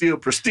go, that's still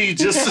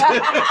prestigious.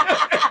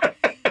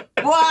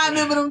 Boy, I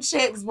remember them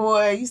checks, boy.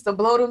 I used to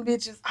blow them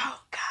bitches. Oh,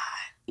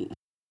 God.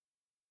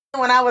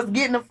 When I was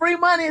getting the free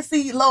money,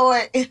 see,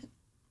 Lord. Woo,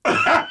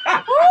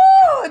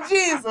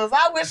 Jesus.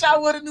 I wish I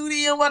would have knew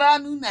then what I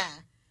knew now.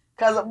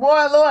 Because,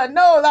 boy, Lord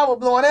knows I was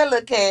blowing that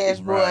little cash,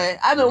 boy. Right.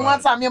 I know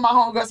one time me and my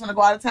homegirls going to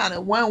go out of town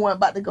and one wasn't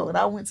about to go. And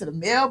I went to the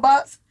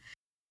mailbox.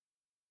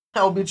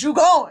 Oh, bitch, you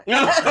going.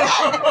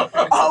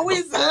 Oh,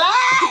 we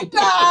slide,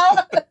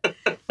 dog.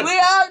 We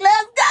all,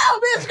 let's go,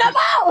 bitch, come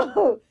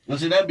on. Well,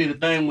 see, that'd be the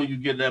thing when you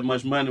get that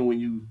much money when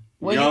you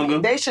younger.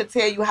 They should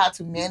tell you how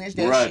to manage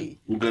that shit.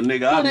 Because,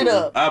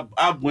 nigga,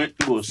 I went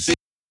through a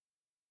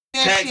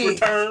tax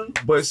return.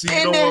 But see,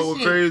 you know what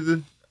was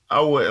crazy?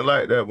 I wasn't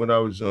like that when I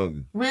was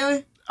younger.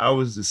 Really? I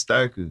was the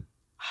stacker.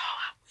 Oh,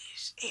 I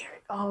wish,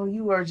 Eric. Oh,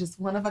 you are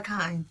just one of a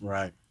kind.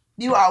 Right.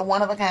 You are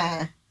one of a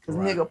kind. Because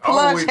nigga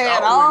Plush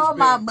had all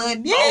my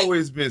money.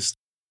 Always been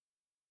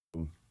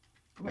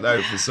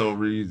like for some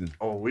reason.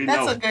 Oh, we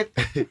know. That's a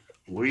good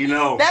we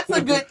know. That's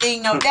a good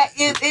thing, though.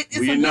 It's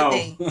a good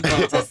thing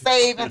to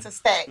save and to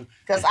stack.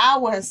 Because I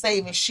wasn't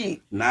saving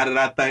shit. Now that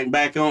I think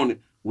back on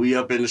it, We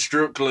up in the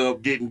strip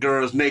club getting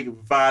girls naked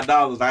for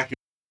 $5. I can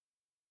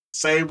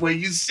same way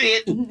you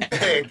sit.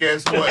 And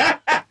guess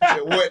what?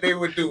 What they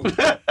would do.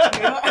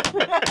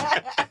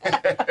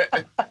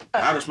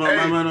 I just spent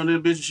my money on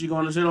this bitch and she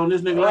gonna sit on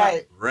this nigga Right.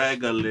 like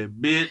regular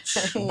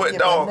bitch. But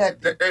dog,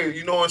 hey,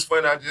 you know what's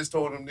funny? I just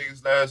told them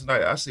niggas last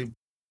night. I said,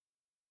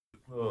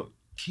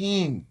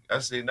 King. I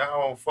said, now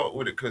I don't fuck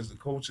with it because the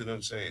culture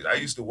done changed. I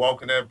used to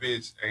walk in that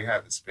bitch, ain't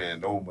have to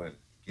spend no money.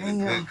 Get a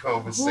good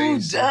conversation. Who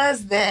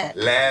does that?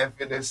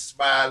 Laughing and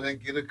smiling,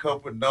 get a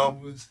couple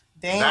numbers.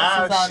 Dances,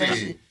 Nah, all that shit.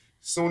 shit.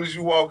 As soon as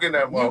you walk in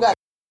that You motherfucker, got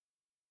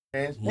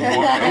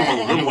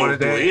I'm gonna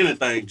do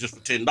anything just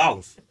for $10.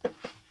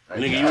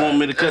 Nigga, you want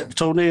me to cut the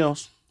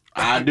toenails?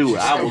 I do it.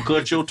 I will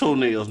cut your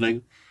toenails,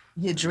 nigga.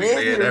 your dread,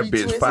 Man, you that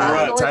bitch retwist. fine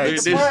I don't know tight.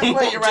 what's working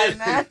for you right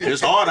now.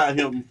 It's hard out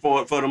here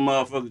for the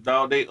motherfuckers,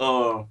 dog. They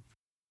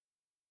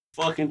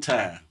fucking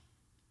time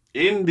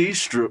in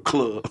these strip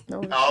club. I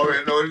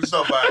already know what you're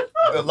talking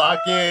about. The lock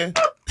in.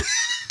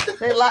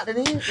 They locked it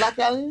in, locked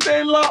y'all in.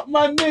 They locked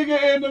my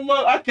nigga in the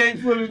mother. I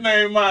can't put his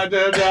name out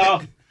there,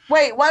 dog.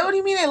 Wait, what do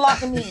you mean they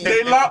locked him in?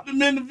 They locked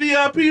him in the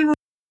VIP room.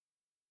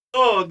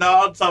 Oh,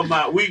 dog, I'm talking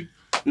about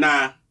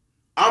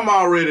I'm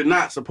already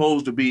not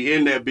supposed to be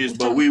in that bitch,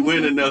 but we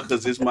went in there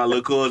because it's my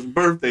little cousin's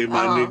birthday,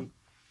 my nigga.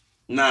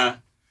 Nah,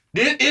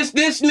 it's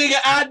this nigga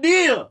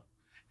idea.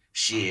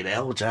 Shit,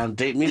 that was trying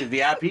to take me to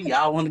VIP.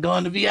 Y'all want to go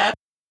in the VIP?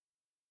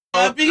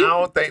 I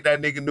don't think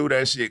that nigga knew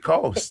that shit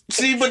cost.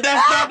 See, but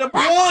that's not the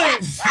point.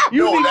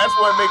 That's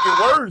what make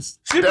it worse.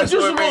 See, but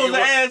you supposed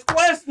to ask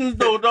questions,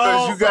 though,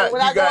 dog. You got How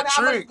much it's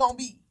tricked. gonna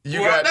be?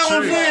 You got that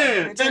was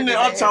tricked. it.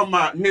 I'm talking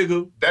about,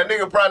 nigga. That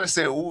nigga probably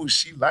said, ooh,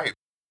 she like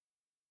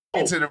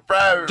into the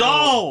private room.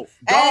 Dog.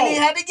 And he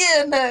had to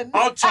get nothing.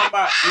 I'm talking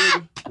about,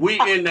 nigga, we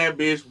in that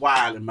bitch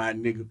wilding, my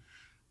nigga.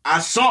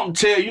 Something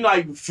tell you, know,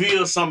 you can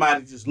feel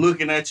somebody just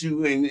looking at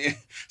you, and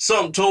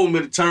something told me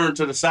to turn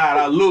to the side.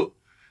 I look,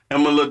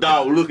 and my little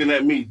dog looking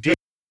at me. Dead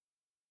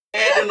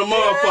in the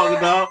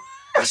motherfucker, dog.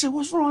 I said,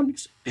 what's wrong?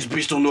 This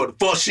bitch don't know what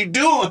the fuck she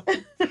doing.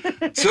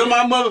 To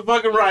my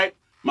motherfucking right,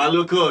 my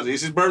little cousin.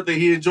 It's his birthday.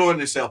 He enjoying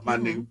himself, my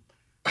nigga.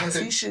 As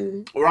he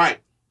should. Right.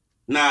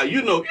 Now,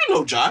 you know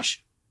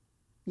Josh.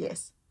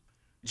 Yes.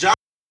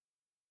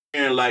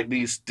 And like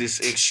this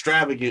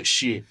extravagant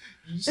shit.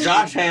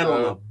 Josh had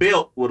on a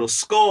belt with a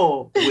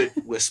skull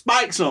with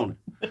spikes on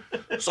it.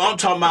 So I'm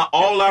talking about,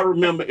 all I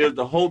remember is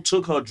the hoe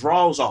took her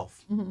drawers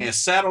off and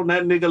sat on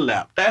that nigga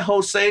lap. That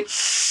hoe say, you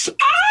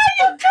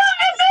cutting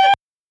me?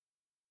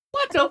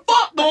 What the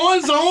fuck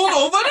going on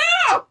over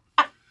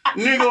there?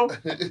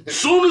 Nigga,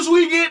 soon as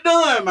we get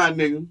done, my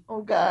nigga,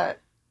 Oh God.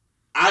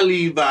 I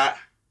leave out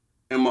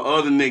and my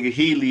other nigga,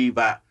 he leave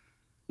out.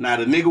 Now,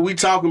 the nigga we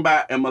talking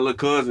about and my little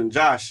cousin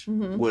Josh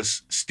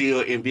was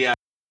still in VIP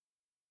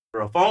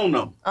for a phone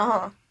number.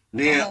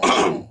 Then,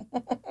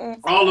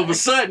 all of a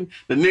sudden,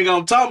 the nigga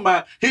I'm talking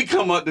about, he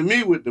come up to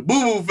me with the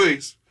boo-boo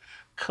face.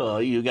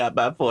 Cuz, you got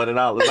about $40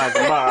 like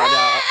a bar,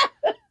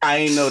 dog. I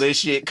ain't know this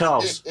shit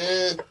cost.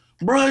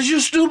 Bruh,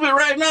 you stupid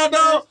right now,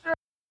 dog?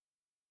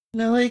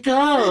 No, it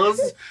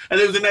costs.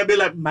 And it was in that bit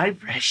like, my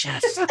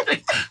precious.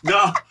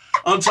 Dog,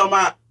 I'm talking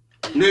about,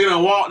 nigga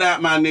done walked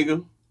out, my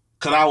nigga.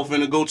 Cause I was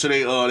finna go to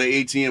the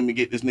ATM and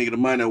get this nigga the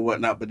money or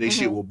whatnot, but they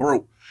shit was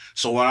broke.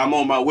 So when I'm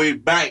on my way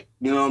back,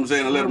 you know what I'm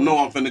saying, to let them know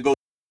I'm finna go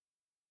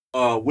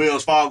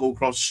Wells Fargo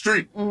across the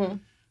street. The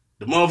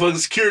motherfucking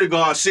security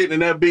guard sitting in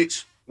that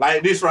bitch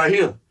like this right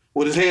here,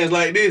 with his hands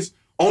like this,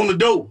 on the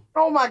door.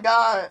 Oh my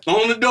God.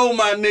 On the door,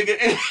 my nigga.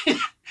 And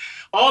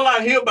all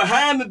I hear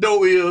behind the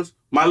door is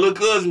my little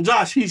cousin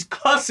Josh, he's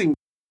cussing.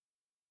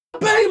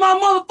 Pay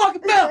my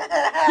motherfucking bill.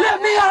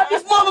 Let me out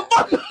this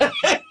motherfucker.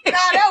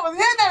 That was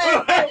him.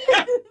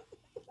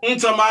 One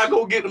time I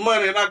go get the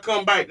money and I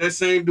come back, that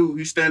same dude,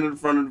 he's standing in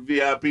front of the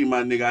VIP,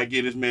 my nigga. I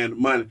get this man the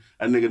money.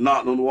 That nigga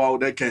knocked on the wall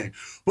with that cane.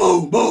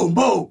 Boom, boom,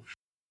 boom.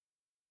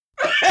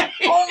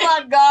 Oh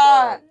my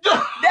God.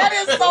 That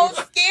is so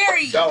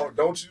scary. Dog,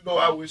 don't you know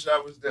I wish I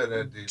was there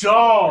that day?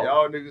 Dog.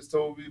 Y'all niggas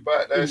told me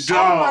about that shit.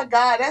 Oh my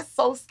God, that's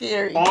so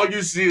scary. All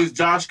you see is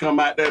Josh come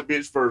out that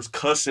bitch first,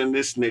 cussing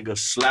this nigga,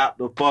 slap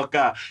the fuck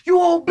out. You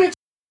old bitch,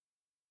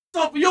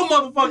 up for your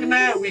motherfucking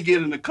ass. We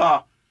get in the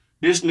car.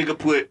 This nigga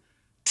put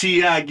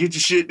T.I. get your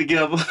shit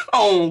together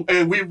on,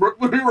 and we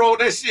rolled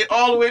that shit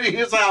all the way to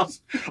his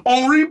house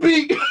on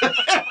repeat.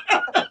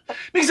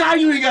 Nigga said, how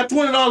you ain't got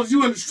 $20?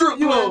 You in the strip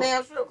club.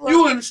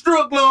 You in the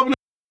strip club.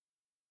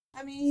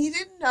 I mean, he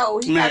didn't know.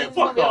 He Man,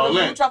 fuck all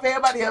that. Off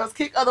everybody else,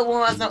 kick other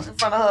ones in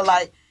front of her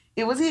like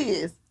it was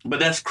his. But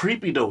that's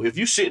creepy though. If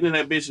you sitting in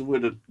that bitch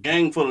with a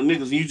gang full of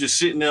niggas and you just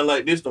sitting there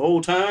like this the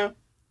whole time.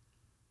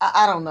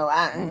 I don't know.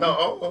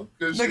 No,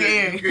 because you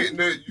getting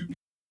the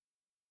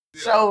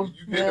show.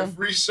 You get the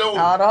free show.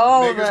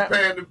 Niggas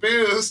paying the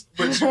bills,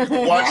 but you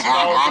can watch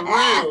all the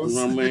reels.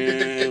 Oh,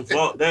 man,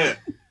 fuck that.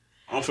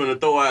 I'm finna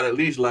throw out at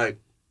least like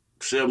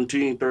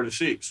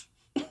 1736.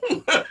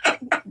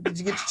 Did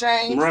you get your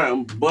change? Right,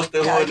 I'm bust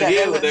that hard in the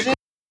head with that.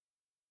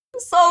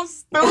 So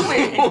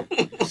stupid.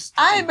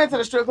 I ain't been to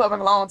the strip club in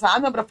a long time. I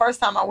remember the first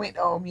time I went,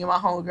 me and my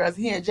homegirls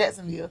here in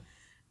Jacksonville.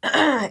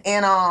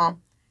 and I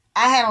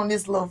had on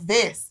this little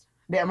vest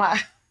that my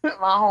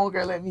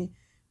homegirl let me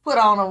put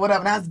on or whatever.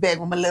 And I was back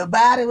when my little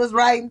body was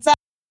right and tight.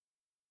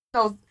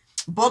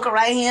 Booker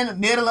right here in the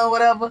middle or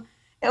whatever.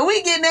 And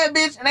we get in that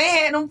bitch and they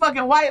had them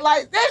fucking white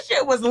lights. That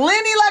shit was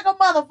linty like a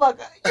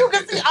motherfucker. You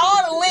can see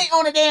all the lint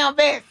on the damn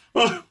vest.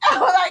 I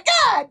was like,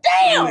 God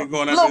damn.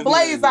 Little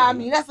blazer, I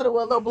mean. That's what it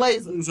was, little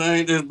blazer. This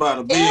ain't just about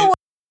a bitch.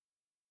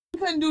 You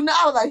couldn't do nothing.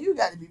 I was like, you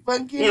got to be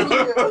fucking kidding me.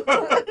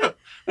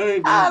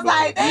 I was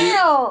like,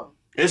 damn.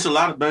 It's a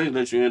lot of things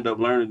that you end up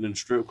learning in the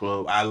strip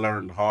club. I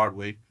learned the hard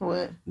way.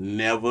 What?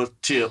 Never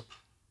tip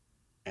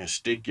and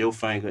stick your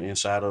finger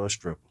inside of a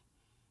stripper.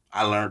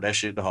 I learned that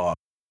shit the hard way.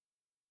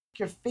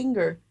 Your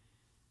finger.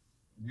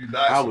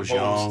 I was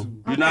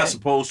young. You're not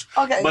supposed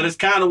to. Okay. But it's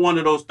kind of one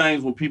of those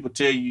things when people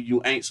tell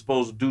you ain't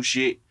supposed to do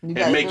shit and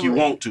make you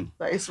want to.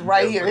 Like, it's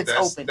right here. It's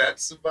open.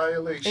 That's a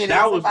violation.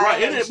 That was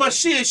right. But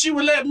shit, she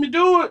would let me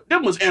do it.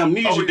 Them was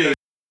amnesia days.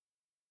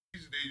 They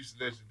used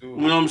to let you do it.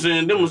 You know what I'm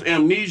saying? Them was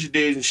amnesia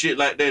days and shit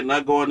like that. And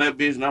I go in that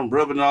bitch and I'm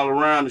rubbing it all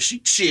around. And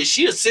she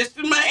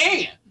assisted my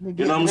hand.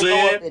 You know what I'm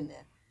saying?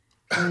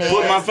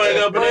 Put my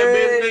finger up in that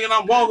bitch, nigga, and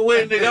I'm walking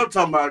away, nigga. I'm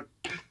talking about.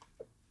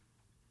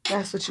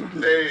 That's what you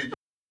do. Hey,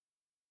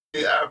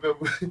 yeah, I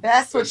remember.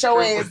 That's what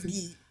your ass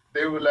get.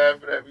 They were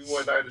laughing at me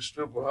one night. The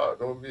stripper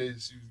hopped on me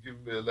and she was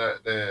giving me a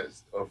lap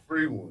dance, a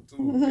free one too.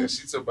 And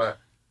she said, "About,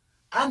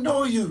 I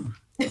know you.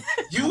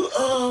 You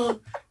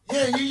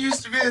yeah, you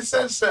used to be in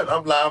Sunset."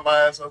 I'm lying my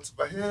ass onto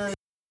my head.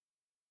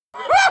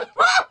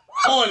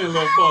 Horny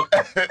little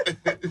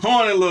fucker.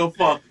 Horny little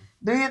fucker.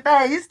 Do your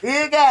thing. You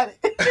still got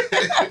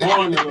it.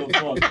 Horny little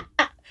fucker.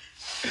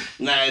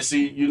 Nah,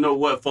 see, you know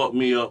what fucked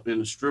me up in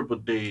the stripper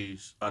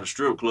days, or the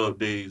strip club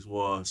days,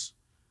 was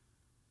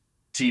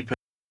T-Pain.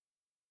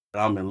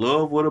 I'm in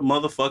love with a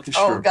motherfucking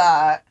stripper. Oh,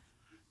 God.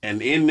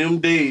 And in them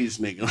days,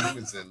 nigga. I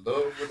was in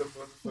love with a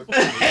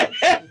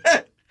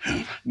motherfucker.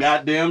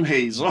 Goddamn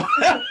Hazel.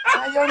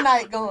 How your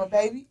night going,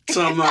 baby?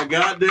 Something like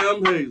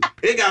goddamn Hazel.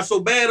 It got so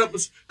bad up,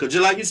 because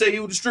just like you say, he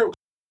was the strip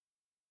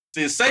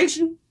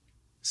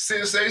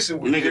Sensation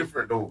was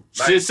different though.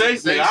 Like,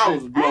 Sensation, I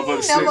was a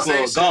motherfucking strip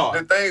club god.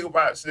 The thing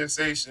about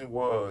Sensation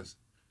was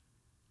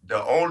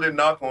the only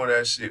knock on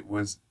that shit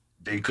was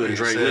they couldn't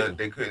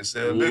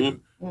sell liquor.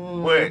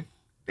 But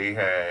they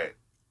had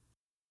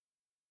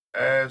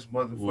ass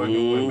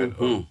motherfucking women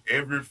of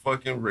every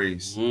fucking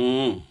race.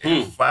 And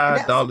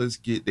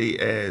 $5 get they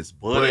ass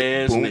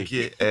butt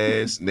bunky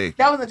ass naked.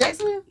 That was in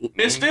Jacksonville?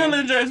 It's still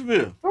in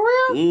Jacksonville. For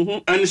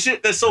real? And the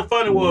shit that's so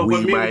funny was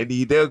we might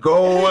need to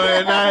go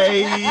one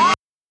night.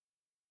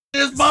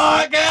 This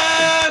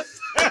podcast.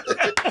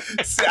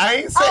 See, I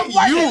ain't say you.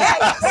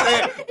 I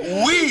said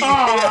we.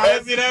 I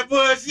see that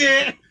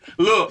bullshit.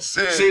 Look,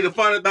 see, the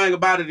funny thing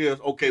about it is,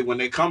 okay, when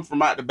they come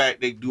from out the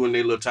back, they doing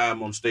their little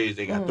time on stage.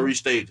 They got 3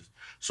 stages.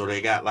 So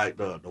they got like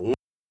the one,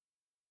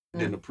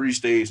 then the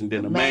pre-stage, and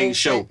then the main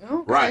show.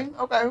 Right.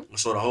 Okay.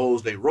 So the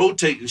hoes, they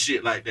rotate and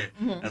shit like that.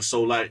 And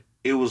so, like,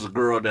 it was a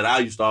girl that I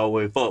used to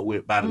always fuck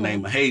with by the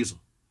name of Hazel.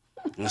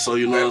 And so,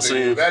 you know what I'm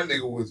saying? That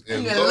nigga was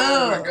in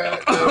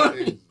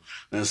love.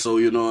 And so,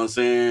 you know what I'm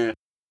saying?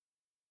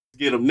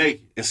 Get them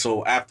naked. And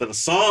so after the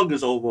song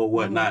is over or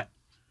whatnot,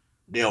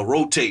 they'll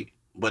rotate,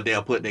 but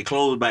they'll put their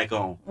clothes back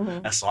on.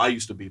 And so I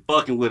used to be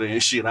fucking with her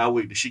and shit. I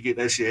wait till she get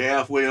that shit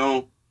halfway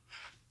on.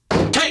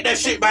 Take that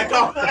shit back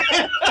off.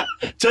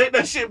 Take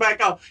that shit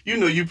back off. You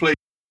know you play.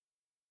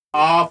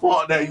 Oh,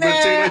 fuck that. You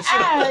better take that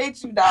shit off. I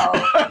hate you,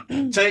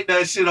 dog. Take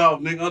that shit off,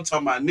 nigga. I'm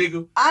talking about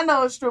nigga. I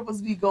know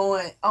strippers be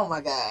going, oh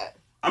my God.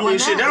 I mean,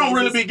 shit, they don't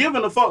really be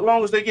giving a fuck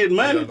long as they get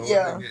money.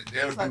 Yeah.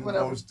 They're like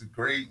goes to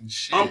great and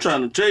shit. I'm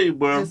trying to tell you,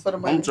 bro. Just for the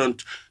money. I'm trying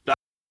to.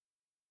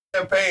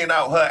 They're paying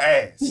out her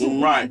ass.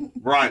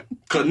 Right.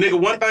 Cause nigga,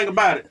 one thing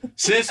about it,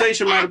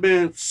 Sensation might have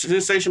been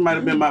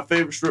my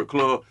favorite strip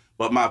club,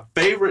 but my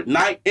favorite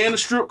night in the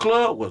strip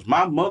club was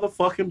my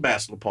motherfucking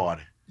bachelor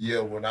party.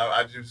 Yeah, when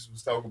I just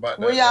was talking about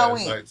that where y'all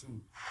last went? Night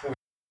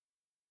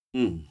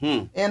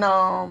too.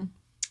 And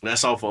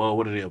that's off of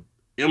what it is,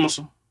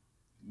 Emerson.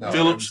 No,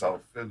 Phillips.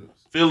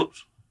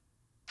 Phillips.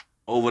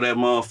 Over that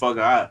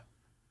motherfucker,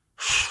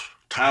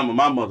 time of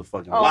my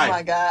motherfucking life. Oh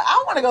my God.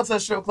 I want to go to a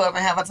strip club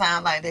and have a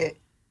time like that.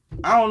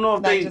 I don't know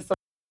if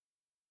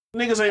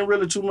niggas ain't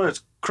really too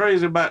much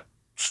crazy about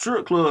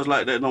strip clubs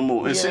like that no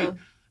more. And see,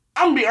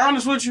 I'm gonna be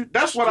honest with you,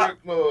 that's what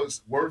strip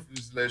clubs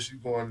worthless unless you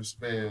going to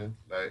spend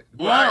like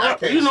I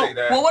can't say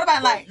that. Well, what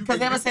about like, because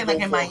they were saying like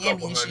in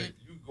Miami and shit.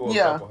 You go a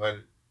couple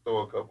hundred, throw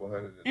a couple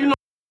hundred. You know,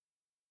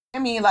 I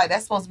mean, like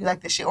that's supposed to be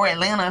like the shit, or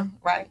Atlanta,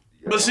 right?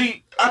 But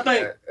see, I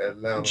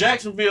think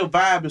Jacksonville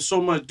vibe is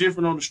so much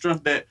different on the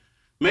strength that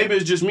maybe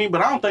it's just me,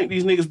 but I don't think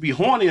these niggas be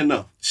horny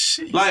enough.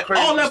 Shit, like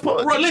all that, bro,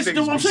 listen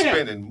to what I'm saying.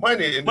 Spending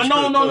money in but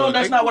no,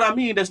 that's not what I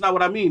mean. That's not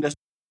what I mean. That's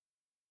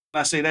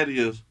what I say that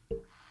is.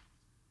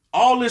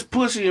 All this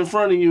pussy in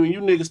front of you and you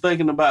niggas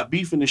thinking about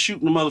beefing and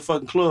shooting the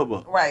motherfucking club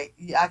up. Right.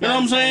 Yeah, you know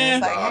what I'm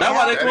saying? Like, that's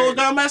why they closed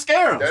down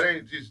mascara. That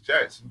ain't just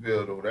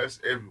Jacksonville though. That's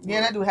everywhere.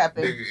 Yeah, that do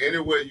happen. Nigga,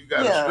 anywhere you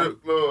got a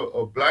strip club,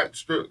 a black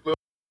strip club.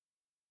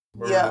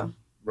 Yeah.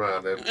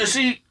 Around that. And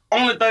see,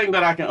 only thing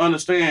that I can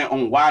understand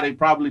on why they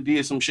probably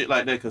did some shit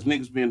like that, because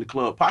niggas be in the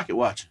club pocket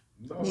watching.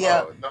 No,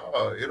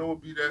 it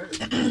don't be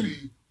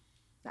that.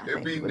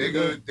 It be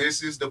nigga,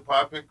 this is the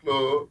popping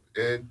club,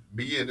 and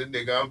me and the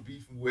nigga I'm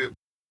beefing with.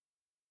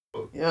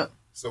 Yeah.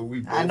 So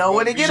we both I know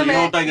where to get So him you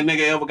at. don't think a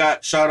nigga ever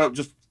got shot up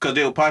just because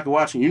they were pocket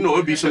watching? You know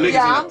it be some niggas.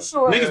 Yeah, I'm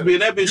sure. Niggas be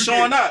in that bitch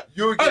showing out.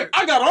 Get,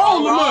 I got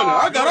all the money.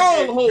 I got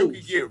all the hoes. You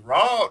can get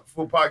robbed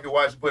for pocket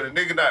watching, but a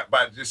nigga not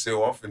about to just say,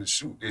 "Oh, I'm finna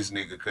shoot this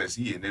nigga because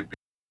he in that bitch."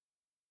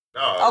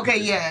 Nah. Okay,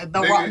 yeah.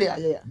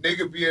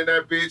 Nigga be in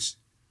that bitch.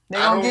 They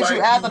gonna get you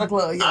after the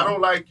club. Yeah. I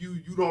don't like you.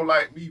 You don't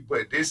like me.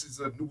 But this is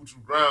a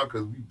neutral ground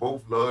because we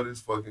both love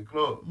this fucking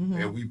club,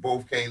 and we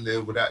both can't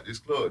live without this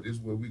club. This is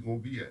where we gonna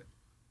be at.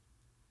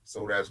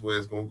 So that's where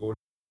it's gonna go.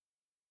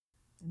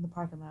 In the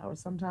parking lot, or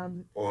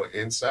sometimes. Or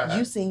inside.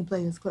 You seen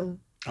Players Club?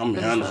 I'm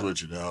be honest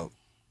with you, dog.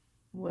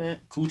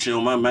 What? Coochie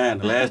on my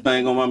mind. The last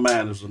thing on my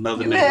mind is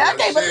another nigga. Man, I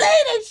can't believe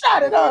they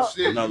shot it up.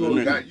 Shit, Another you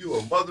nigga. got you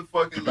a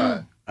motherfucking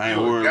lie. I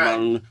ain't worried about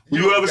him.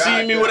 You ever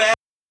seen me with that?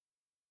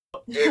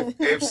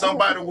 If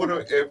somebody would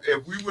have,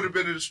 if we would have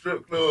been at the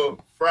strip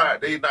club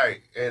Friday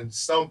night and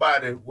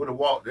somebody would have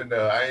walked in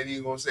there, I ain't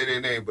even gonna say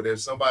their name, but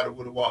if somebody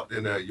would have walked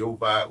in there, your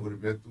vibe would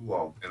have been through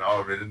off, and I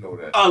already know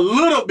that. A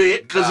little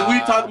bit, because we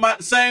talking about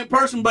the same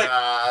person, but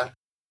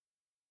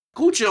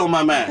Coochie on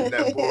my mind.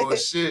 That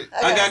bullshit.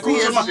 I got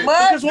Coochie on my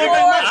mind.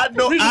 I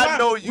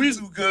know you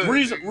too good.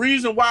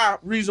 Reason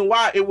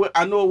why it would,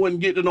 I know it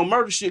wouldn't get to no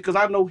murder shit, because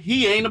I know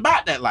he ain't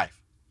about that life.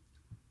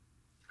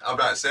 I'm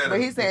not saying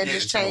but he's saying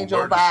just change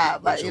your vibe.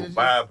 Shit, like your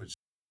vibe.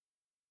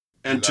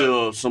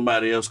 Until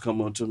somebody else come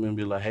up to me and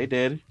be like, "Hey,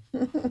 daddy,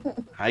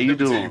 how you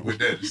doing?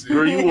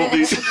 Girl, you want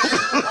these?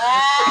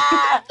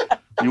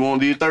 You want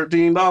these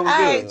 $13?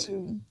 I hate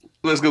you.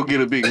 Let's go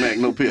get a Big Mac,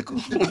 no pickle."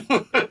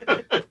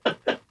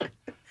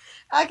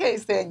 I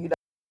can't stand you.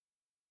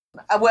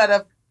 Well,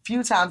 the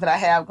few times that I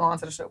have gone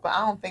to the strip club,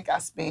 I don't think I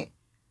spent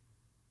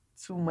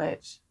too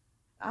much.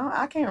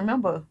 I can't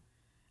remember.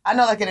 I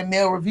know, like in a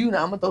meal review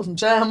now, I'm gonna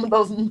tell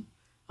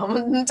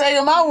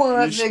you my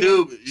ones, you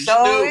nigga.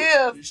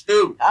 Stupid. You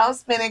stupid. I'm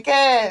spending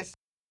cash.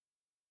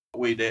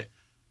 Way that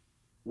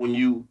when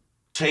you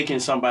taking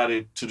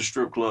somebody to the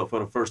strip club for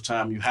the first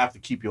time, you have to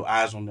keep your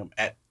eyes on them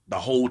at the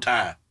whole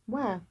time.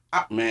 Why?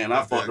 I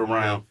fucked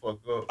around.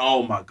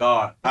 Oh my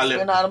God! I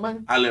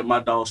let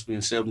my dog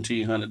spend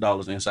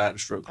 $1,700 inside the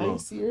strip club. Are you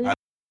serious?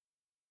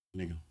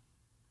 Nigga.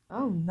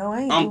 Oh no,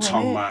 I ain't. I'm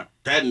talking about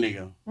that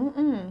nigga.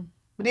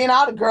 But then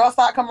all the girls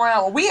started coming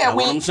around. When we had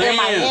went in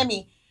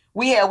Miami,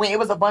 it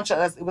was a bunch of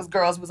us. It was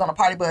girls. We was on a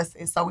party bus,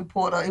 and so we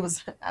pulled up.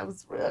 I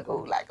was real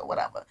cool, like or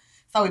whatever.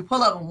 So we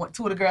pull up, and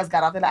two of the girls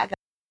got off. They're like,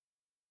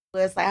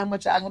 "It's like, how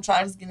much y'all gonna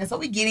charge us?" So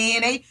we get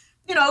in. They,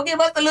 give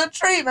us a little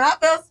treatment. I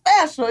felt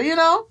special,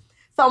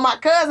 So my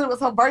cousin, it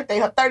was her birthday,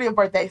 her 30th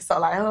birthday. So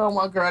like her and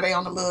one girl, they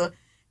on the little.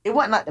 It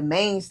wasn't like the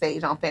main stage,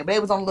 I don't think, but they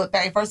was on the little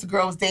thing. First the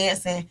girl was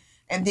dancing,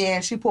 and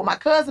then she pulled my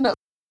cousin up,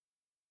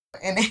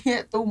 and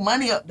they threw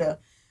money up there.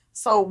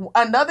 So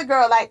another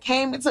girl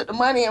came and took the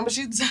money, and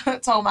she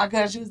told my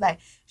cousin, she was like,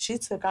 she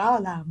took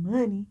all our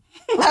money.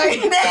 Like,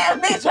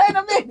 damn, bitch, wait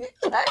a minute.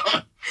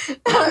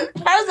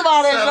 First of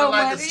all, there's no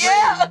money.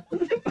 Yeah.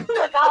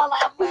 Took all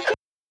our money.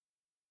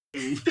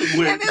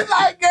 And it's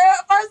like, girl,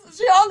 first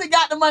she only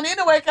got the money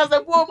anyway because they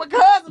pulled my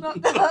cousin up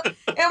there.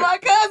 And my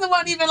cousin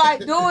wasn't even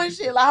doing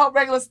shit, her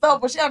regular stuff,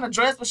 but she on a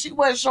dress, but she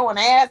wasn't showing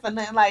ass or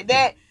nothing like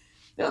that.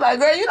 They was like,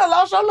 girl, you done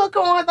lost your little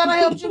coins, I done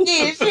helped you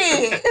get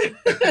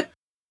shit.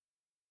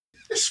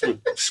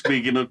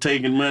 Speaking of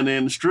taking money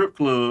in the strip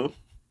club.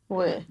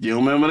 What? You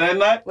remember that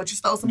night? What, you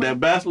stole some money? That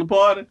bachelor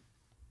party?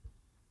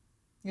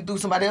 You threw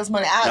somebody else's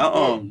money?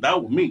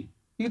 That was me.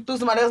 You threw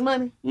somebody else's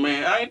money?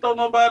 Man, I ain't throw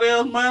nobody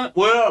else's money.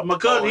 Well, my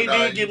cousin, he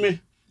did give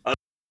me a lot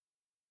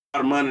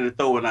of money to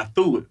throw, and I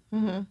threw it.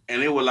 And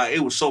it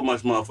was so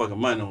much motherfucking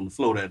money on the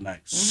floor that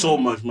night. So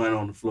much money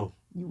on the floor.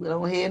 You went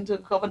on ahead and took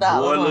a couple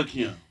dollars. Boy, look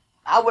here.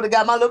 I would have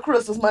got my little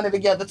Christmas money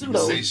together too,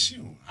 though.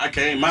 I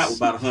came out with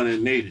about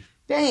 180.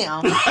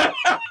 Damn. I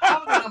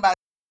was thinking about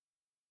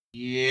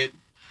yeah.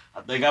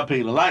 I think I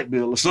paid a light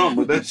bill or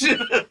something, but that shit.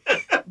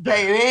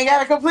 Baby, they ain't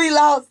got a complete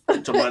loss.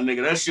 I'm talking about,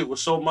 nigga, that shit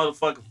was so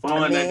motherfucking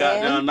fun that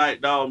goddamn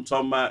night, dog. I'm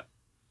talking about,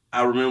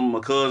 I remember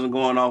my cousin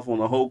going off on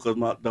the hoe because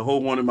the hoe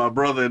wanted my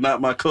brother and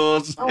not my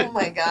cousin. Oh,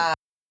 my God.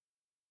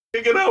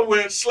 Nigga, that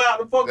went slap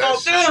the fuck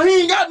off. Damn,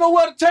 he ain't got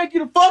nowhere to take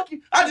you to fuck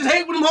you. I just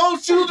hate when them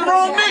hoes choose the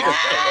wrong nigga.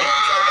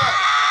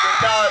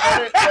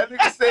 That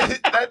nigga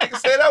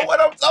said that's what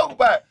I'm talking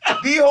about.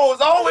 These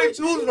hoes always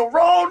choosing the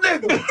wrong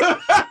nigga.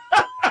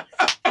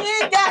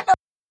 He ain't got no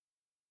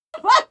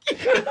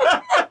fucking.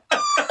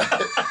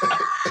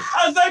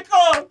 I said,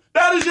 cuz,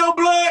 that is your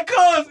blood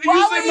cousin.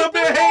 You sitting up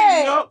there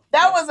hating, yo.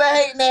 That was a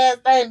hating ass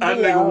thing. That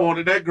nigga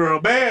wanted that girl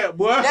bad,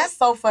 boy. That's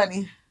so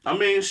funny. I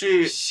mean,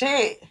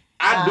 shit.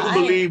 I do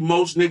believe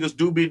most niggas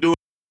do be doing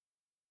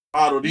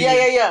auto.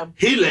 Yeah.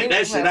 He let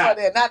that shit out.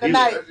 Not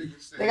tonight.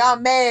 They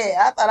got mad.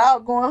 I thought I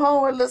was going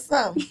home with a little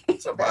something.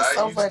 That's so funny.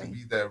 I used to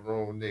be that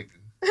wrong nigga.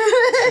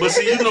 But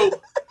see,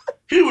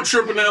 He was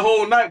tripping that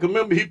whole night. Cause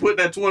remember, he put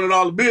that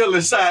 $20 bill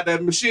inside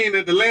that machine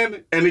at the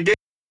landing, and he gave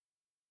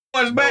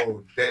back.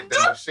 No, that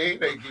machine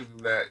they give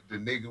you that the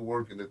nigga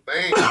working the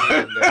thing.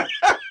 that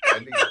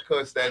nigga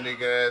cuss that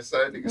nigga ass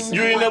out.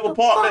 You ain't never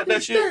parked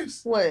that shit?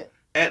 What?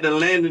 At the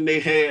landing, they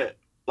had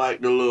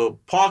like the little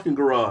parking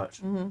garage.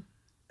 Mm-hmm.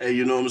 And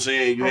you know what I'm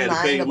saying? You had to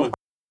pay money.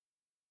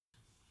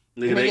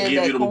 Nigga, they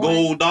give you them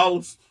gold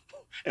dollars.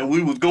 And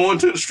we was going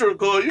to the strip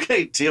club. You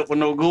can't tip with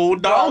no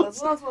gold dollars.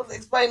 What I'm supposed to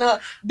explain to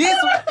her?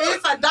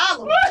 It's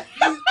 $1.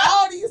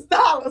 All these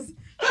dollars.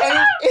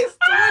 And it's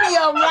 20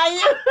 of them right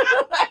here.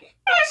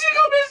 She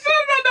gonna be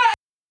sitting at that.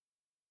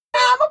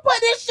 I'm gonna put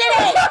this shit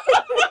in.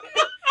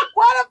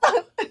 What the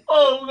fuck?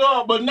 Oh,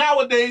 God. But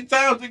nowadays,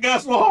 times it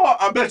got so hard,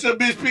 I bet your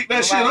bitch picked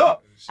that shit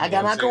up. I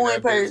got my coin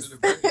purse.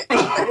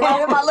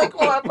 Right in my little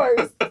coin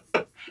purse.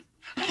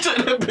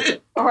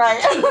 All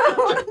right.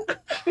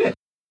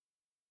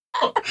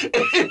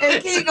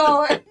 And keep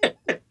going.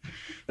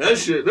 That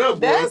shit up,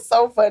 boy. That's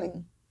so funny.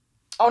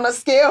 On a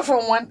scale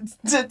from 1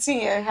 to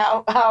 10,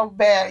 how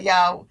bad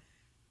y'all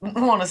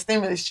want a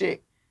stimulus check?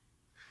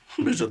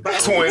 Bitch,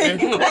 1,000.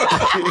 20.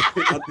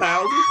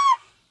 1,000?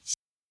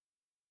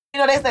 You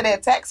know, they say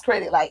that tax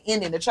credit, like,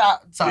 ending the child.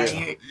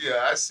 Sorry.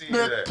 Yeah, I see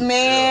that.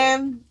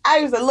 Man, I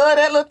used to love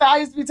that little thing. I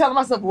used to be telling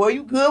myself, boy,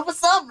 you good for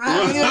something,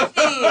 right?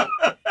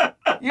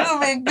 You've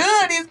been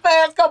good these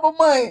past couple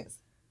months.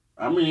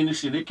 I mean, this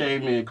shit, it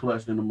came in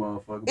clutched in the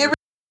motherfucker.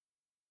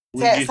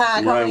 Tax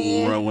time coming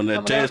in. When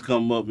that tax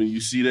come up and you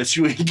see that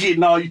you ain't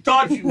getting all you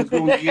thought you was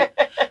going to get.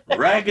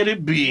 Raggedy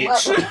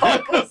bitch.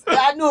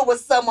 I knew it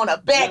was something on the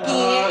back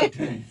end.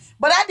 Dang.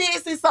 But I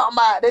did see something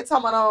about, they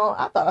talking about,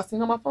 I thought I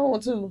seen on my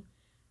phone too,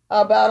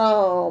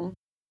 about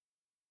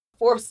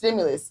fourth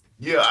stimulus.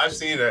 Yeah, I've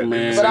seen that.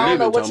 Man, but I don't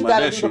know what you got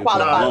to do to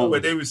qualify.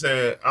 But they were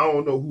saying, I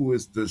don't know who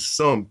is the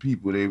some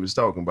people they was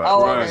talking about.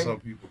 Oh, right. Some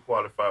people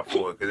qualify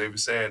for it because they were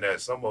saying that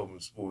some of them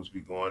supposed to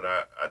be going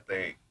out, I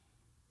think,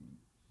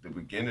 the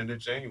beginning of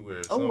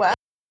January. Oh, wow.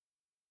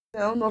 I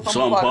don't know if I'm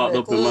something popped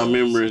up in my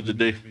memories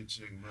today.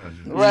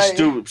 Right.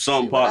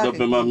 Something popped up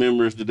in my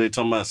memories today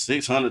talking about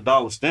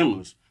 $600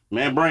 stimulus.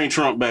 Man, bring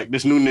Trump back.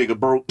 This new nigga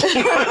broke.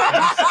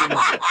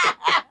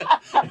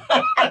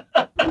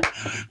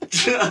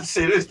 I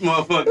said, this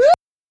motherfucker.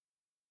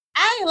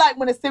 I ain't like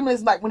when the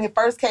stimulus, like when it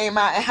first came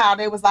out and how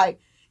they was like,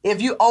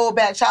 if you owe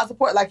back child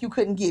support, like you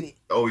couldn't get it.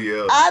 Oh,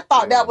 yeah. I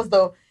thought that was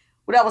so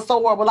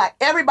horrible. Like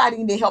everybody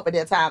needed help at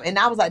that time. And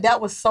I was like, that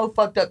was so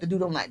fucked up to do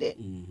them like that.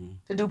 Mm-hmm.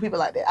 To do people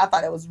like that. I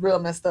thought that was real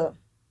messed up.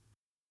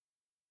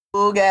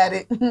 Who got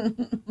it?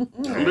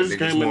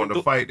 Niggas wanting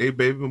to fight their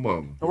baby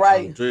mama.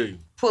 Right.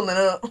 Pulling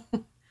up. You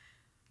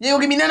ain't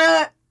gonna give me none of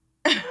that?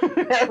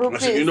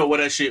 Said, you know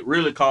what that shit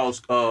really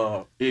cause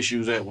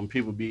issues at when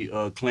people be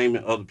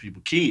claiming other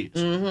people's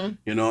kids. Mm-hmm.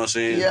 You know what I'm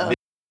saying? Yeah.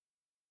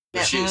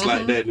 Shit's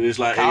like that, and it's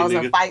like,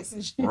 causing hey, nigga, fights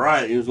and shit.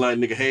 Right? It's like,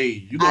 nigga, hey,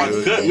 you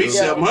gonna cut me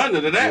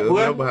 $700 of that,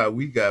 boy. Remember how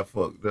we got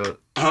fucked up?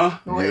 Huh?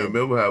 You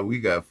remember how we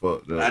got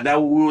fucked up?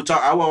 That what we were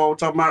talking. I was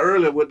talking about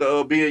earlier with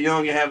the being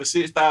young and having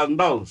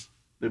 $6,000.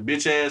 The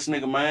bitch ass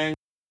nigga, man.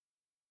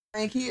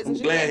 Kids I'm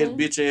glad his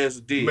bitch ass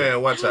is dead.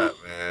 Man, watch out,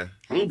 man.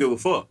 I don't give a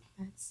fuck.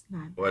 That's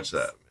not. Watch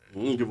out,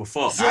 man. I don't give a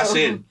fuck. So, I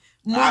said.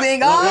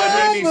 Moving on.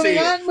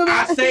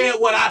 I said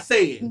what I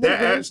said.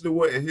 That actually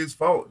wasn't his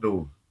fault,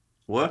 though.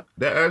 What?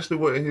 That actually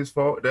wasn't his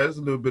fault. That's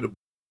a little bit of.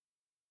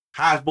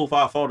 How is both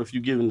our fault if you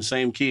giving the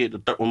same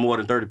kid to more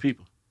than 30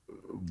 people?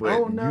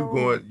 But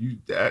you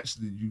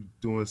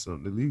doing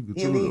something illegal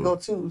too. Illegal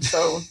too.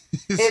 So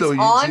it's so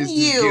on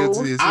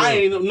you. I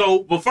ain't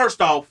no. But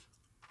first off,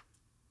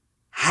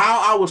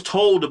 how I was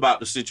told about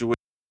the situation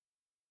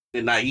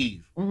is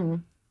naive. Mm-hmm.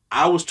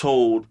 I was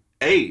told,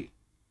 hey,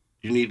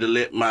 you need to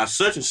let my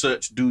such and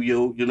such do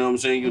your, you know what I'm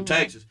saying, your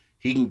taxes.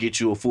 He can get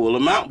you a full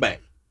amount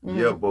back. Mm-hmm.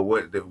 Yeah, but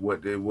what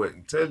they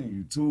wasn't telling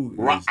you too.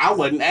 Right, I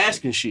wasn't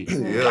asking shit.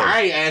 Yeah.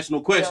 I ain't asking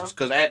no questions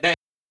because at that,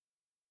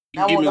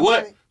 you give me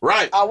what? Money.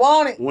 Right. I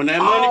want it. When that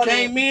money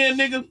came in,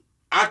 nigga,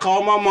 I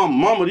called my mama.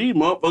 Mama, these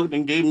motherfuckers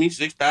done gave me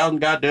 $6,000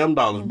 goddamn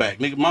dollars back.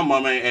 Nigga, my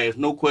mama ain't asked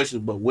no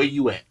questions but where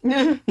you at?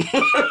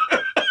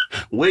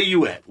 Where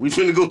you at? We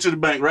finna go to the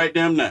bank right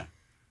damn now.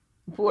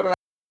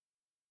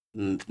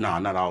 Nah,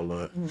 not all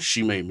of it.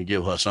 She made me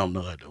give her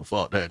something of it though.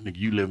 Fuck that, nigga.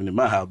 You living in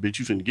my house, bitch.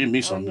 You finna give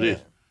me some of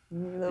this.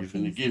 You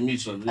finna give me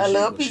some of this. A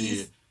little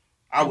piece.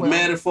 I was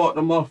mad as fuck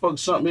the motherfucker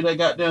sent me that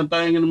goddamn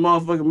thing in the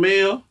motherfucking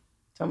mail.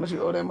 How much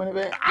you owe that money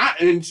back?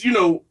 And you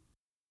know,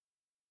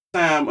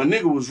 time a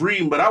nigga was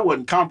reading, but I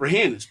wasn't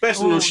comprehending,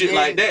 especially no shit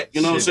like that.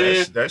 You know what I'm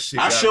saying? That shit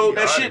I showed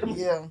that shit.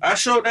 I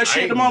showed that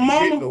shit to my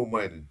mama. No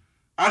money.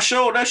 I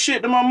showed that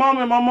shit to my mama,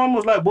 and my mama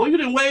was like, "Boy, you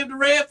didn't wave the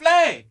red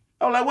flag."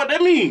 I was like, "What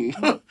that mean?"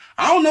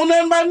 I don't know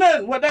nothing about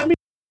nothing. What that mean?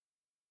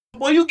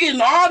 Boy, you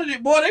getting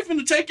audited, boy. They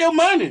finna take your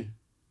money.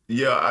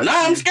 Yeah.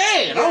 Now I'm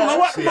scared. I don't know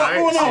what the fuck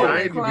going on.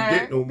 I ain't even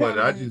get no money.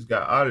 I just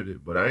got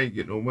audited, but I ain't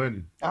get no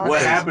money.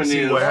 What happened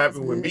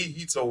with me,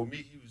 he told me,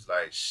 he was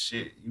like,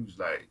 shit. He was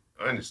like,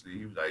 honestly,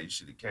 he was like, you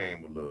should have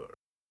came a little.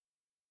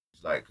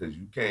 He's like, because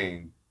you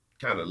came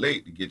kind of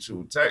late to get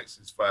your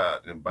taxes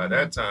filed. And by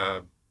that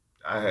time,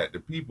 I had the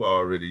people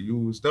already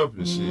used up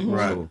and shit. Mhm.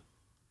 Right. So,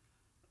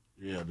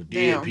 Yeah, the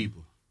dead Damn.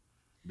 people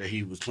that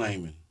he was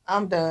claiming.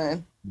 I'm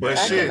done. but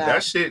I shit, cannot.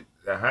 that shit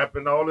that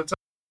happened all the time.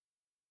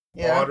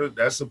 Yeah.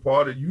 That's a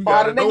part of you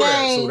Part gotta of the know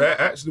that. game. So that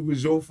actually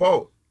was your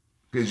fault.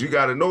 Cause you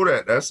gotta know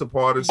that. That's a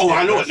part of Oh, shit.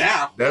 I know it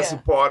now. That's Yeah.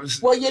 a part of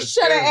Well, you the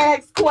should have scandal.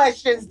 asked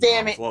questions,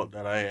 damn My it. fault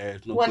that I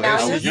asked no Well, now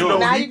questions. I you- was You young. know,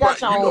 now he you got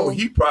pro- your you know, own.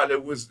 he probably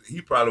was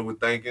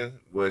thinking,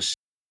 well, shit,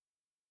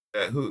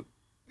 that hooked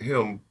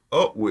him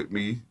up with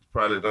me.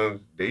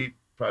 They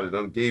probably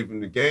done gave him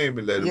the game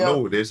and let him Yep.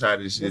 know this how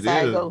this shit That's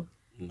how it is. go.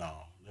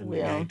 No, that Well.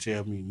 nigga ain't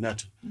tell me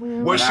nothing. Well,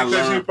 Well, But I shit,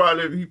 because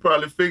learned- he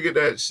probably figured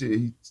that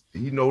shit.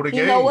 He know the he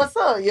game. know what's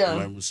up, yeah.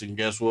 Remember, see,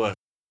 guess what?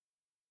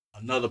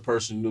 Another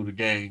person knew the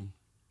game,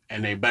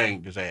 and they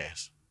banged his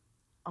ass.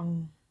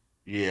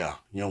 Yeah,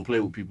 you don't play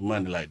with people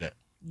money like that.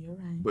 You're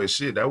right. But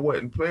shit, that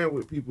wasn't playing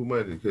with people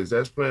money because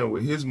that's playing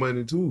with his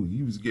money too.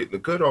 He was getting the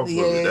cut off of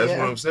it. That's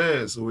what I'm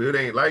saying. So it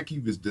ain't like he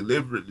was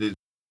deliberately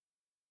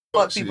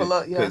Fuck people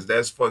up, yeah. because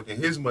that's fucking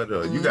his money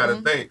up. You gotta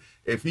think,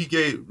 if he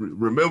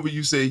remember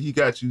you said he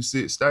got you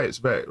 6 stipends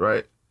back,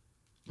 right?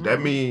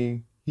 That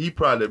mean he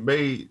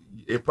probably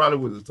it probably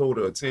was a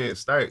total of 10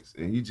 stipends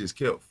and he just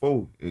kept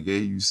 4 and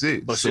gave you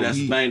 6. But see, that's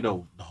the thing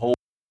though. The whole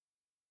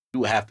you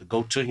would have to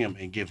go to him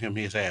and give him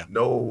his half.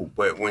 No,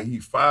 but when he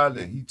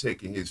filing, he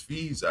taking his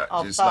fees out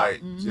Off just top.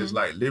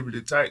 like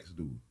Liberty Tax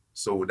do.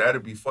 So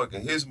that'll be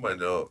fucking his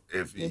money up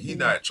if he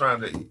not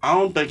trying to. I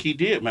don't think he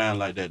did man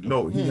like that.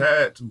 Though. No, he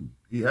had to.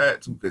 He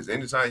had to because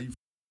anytime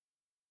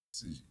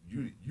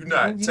you're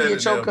not You telling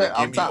get your them cut to off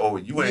give me. top. Oh,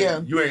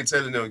 you ain't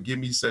telling them give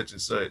me such and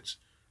such.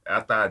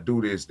 After I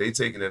do this, they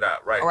taking it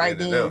out right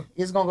then and there.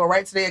 It's gonna go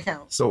right to their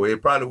account. So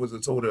it probably was a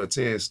total of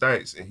 10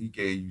 stipends, and he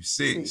gave you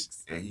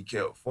 6, and he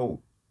kept 4.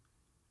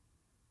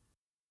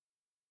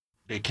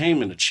 They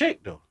came in a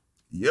check though.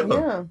 Yeah.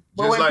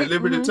 But Just like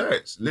Liberty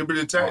Tax.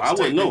 Liberty Tax. I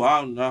wouldn't know.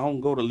 I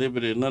don't go to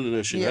Liberty, none of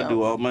that shit. Yeah. I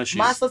do all my shit.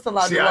 My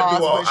sister-in-law See, do I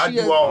ours,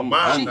 do all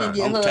mine she now. can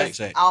get I'm hers tax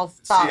act. off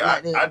top See,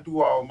 like that. I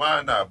do all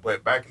mine now,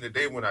 but back in the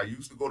day when I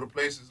used to go to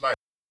places like,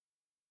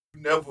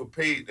 you never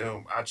paid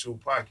them out your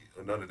pocket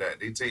or none of that.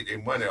 They take their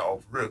money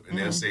off rip and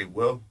they'll say,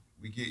 well,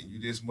 we getting you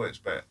this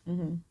much back.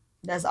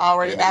 That's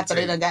already And after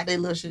they done got their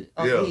little shit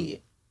on their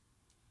head.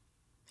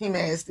 He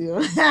mad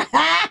still.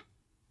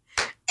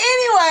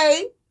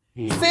 Anyway,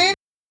 since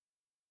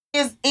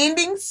is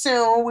ending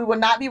soon, we will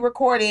not be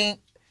recording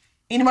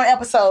any more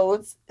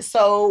episodes.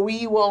 So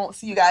we won't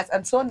see you guys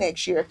until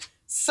next year.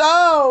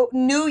 So,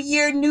 new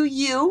year, new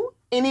you.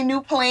 Any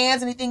new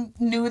plans? Anything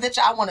new that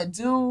y'all want to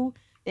do?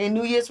 Any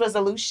New Year's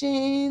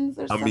resolutions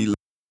or something?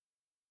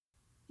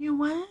 You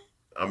what?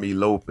 I'm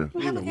eloping.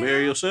 You gonna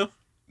marry yourself?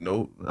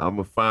 Nope. I'm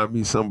going to find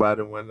me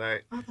somebody one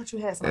night I thought you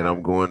had something. and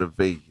I'm going to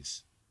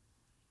Vegas.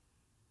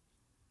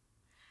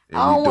 And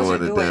I don't we want you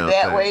to doing do the it damn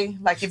that thing. way.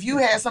 Like, if you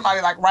had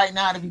somebody like right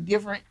now to be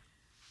different,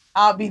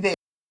 I'll be there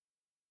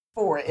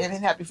for it and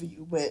happy for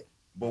you. But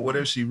what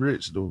if she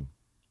rich, though?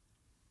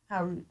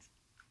 how rich?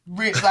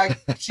 Rich, like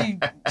she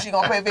gonna pay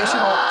for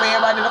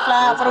everybody to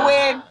fly for the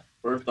wedding?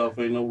 First off,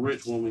 ain't no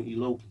rich woman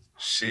eloping.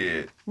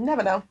 Shit. You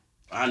never know.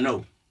 I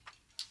know.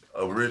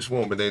 A rich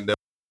woman ain't never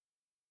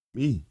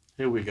me.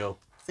 Here we go.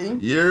 See?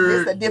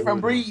 You're It's a different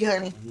breed,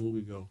 honey. Here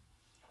we go.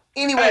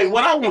 Anyway. Hey,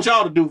 what I want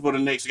y'all to do for the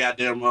next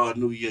goddamn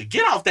New Year,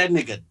 get off that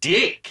nigga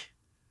dick.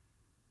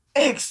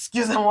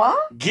 Excuse me,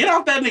 what? Get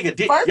off that nigga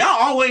dick. First- Y'all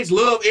always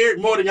love Eric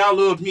more than y'all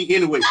love me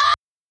anyway.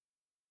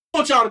 I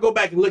want y'all to go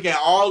back and look at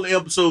all the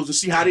episodes and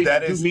see how they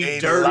do me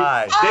dirty.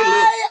 lie.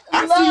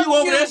 I see you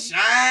over there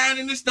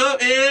shining and stuff,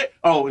 Eric.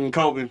 Oh, and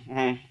Kobe.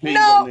 Here you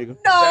go,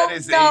 nigga. That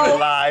is a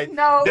lie.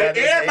 No. That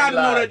is Everybody a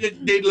lie. know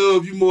that they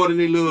love you more than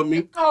they love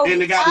me. Kobe,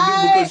 And they got to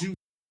do because you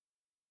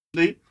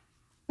sleep.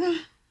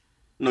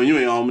 No, you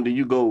ain't almond.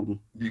 You golden.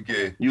 You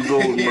gay. You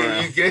golden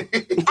brown. You gay.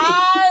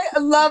 I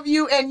love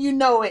you and you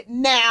know it.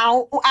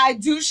 Now, I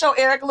do show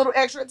Eric a little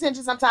extra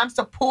attention sometimes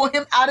to pull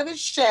him out of his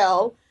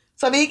shell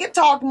so that he can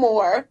talk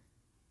more.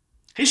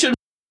 He should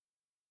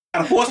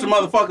have forced the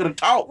motherfucker to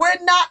talk. We're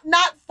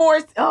not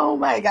forced. Oh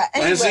my God.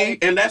 Anyway. And see,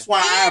 and that's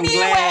why I'm Anyway.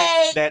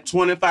 glad that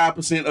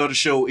 25% of the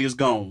show is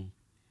gone.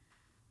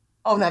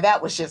 Oh, no,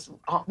 that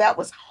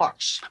was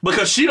harsh.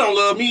 Because she don't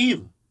love me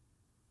either.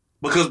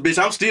 Because, bitch,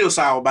 I'm still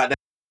sour about that.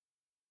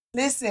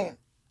 Listen.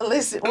 We'll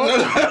discuss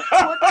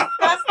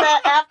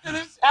that after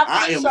the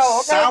I am show,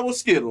 okay? sour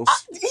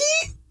Skittles.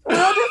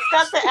 We'll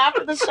discuss it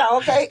after the show,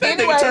 okay? That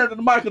nigga turned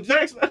into Michael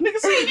Jackson. That nigga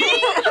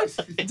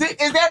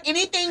see. Is there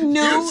anything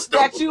new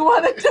that you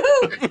want to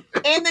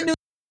do in the new?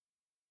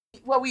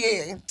 What we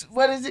in?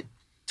 What is it?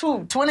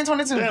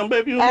 2022. Damn,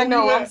 baby. I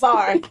know. I'm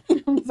sorry.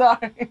 I'm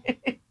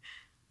sorry.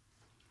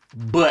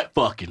 Butt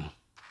fucking.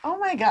 Oh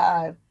my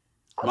God.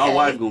 Okay. My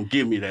wife gonna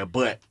give me that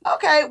butt.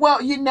 Okay. Well,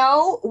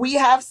 we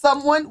have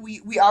someone.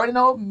 We already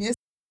know Miss.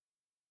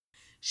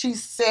 She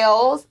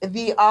sells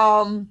the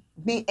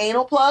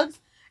anal plugs.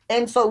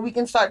 And so we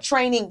can start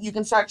training. You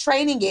can start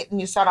training it, and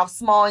you start off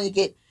small, and you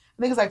get,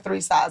 I think it's like 3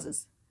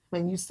 sizes.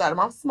 When you start them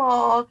off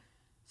small,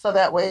 so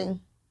that way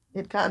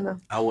it kind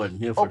of I wasn't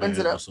here for opens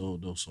that it up.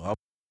 episode though, so I.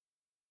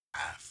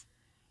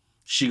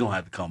 she gonna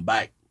have to come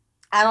back.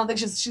 I don't think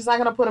she's not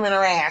gonna put him in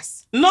her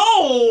ass.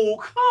 No,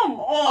 come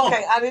on.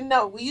 Okay, I didn't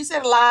know. When you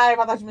said live,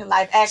 I thought you meant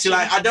live action. See,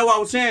 like, that's what I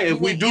was saying. If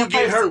we do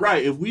get her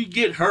right, if we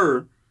get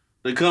her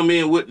to come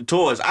in with the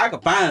toys, I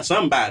could find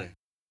somebody.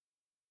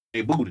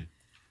 Hey, booty.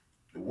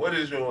 What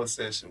is your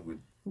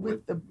obsession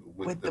with the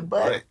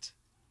butt?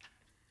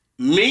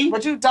 Me?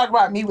 But you talk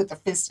about me with the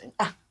fisting.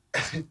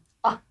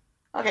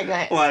 Okay, go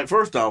ahead. Like,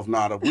 first off,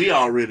 Nada, we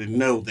already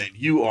know that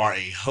you are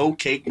a hoe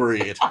cake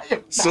bread.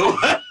 So,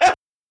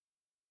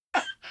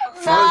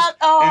 not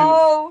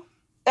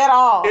at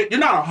all. You're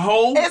not a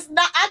hoe. It's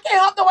not. I can't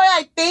help the way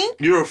I think.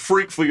 You're a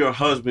freak for your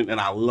husband,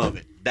 and I love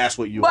it. That's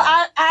what you are.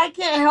 But I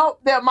can't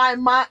help that my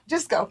mind.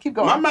 Just go. Keep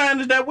going. My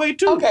mind is that way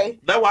too. Okay.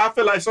 That's why I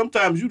feel like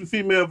sometimes you the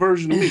female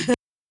version of me.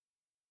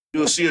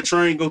 You'll see a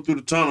train go through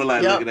the tunnel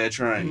like, look at that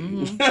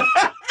train. Mm-hmm.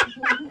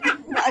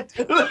 I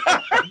do.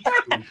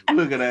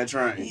 Look at that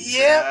train.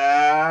 Yep.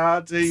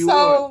 I'll tell you what.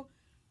 So,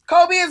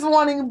 Kobe is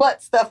wanting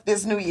butt stuff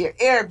this new year.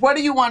 Eric, what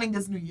are you wanting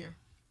this new year?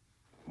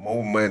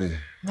 More money.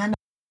 I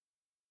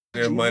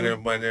know. Money.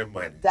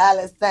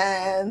 Dollar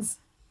signs.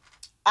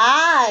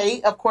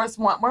 I, of course,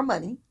 want more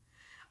money.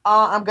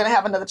 I'm going to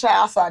have another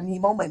child, so I need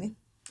more money.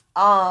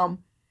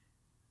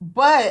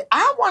 But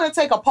I want to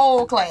take a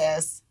pole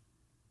class.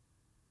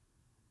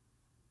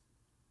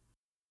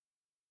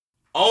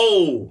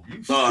 Oh,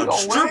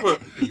 stripper.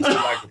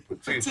 Like a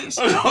petition.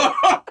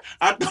 I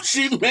thought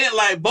she meant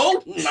like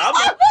boating.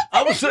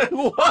 I was saying,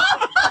 what?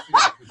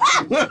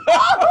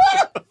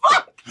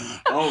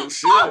 Oh,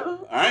 shit.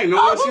 I ain't know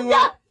what she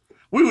was.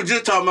 We were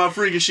just talking about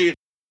freaking shit.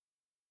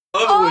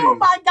 Oh,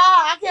 my God.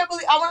 I can't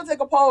believe I want to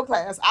take a pole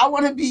class. I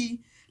want to be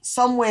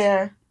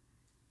somewhere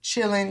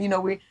chilling. You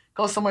know, we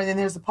go somewhere, and then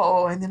there's a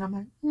pole, and then I'm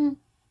like,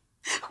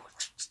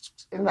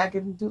 and I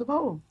can do the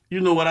pole.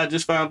 You know what I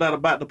just found out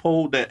about the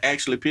pole that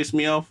actually pissed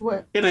me off?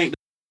 What? It ain't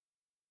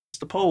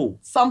the pole.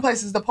 Some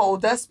places the pole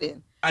does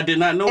spin. I did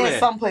not know that. And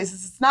some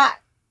places it's not.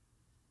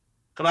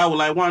 Because I was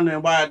like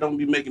wondering why it don't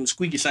be making the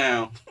squeaky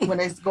sound. When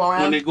they go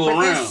around. When they go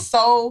around.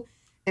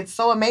 It's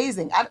so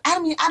amazing. I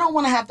mean, I don't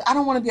want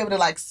to be able to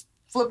like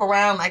flip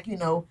around like, you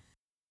know.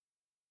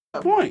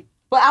 Point.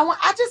 But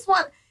I just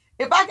want,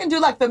 if I can do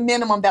like the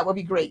minimum, that would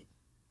be great.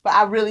 But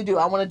I really do.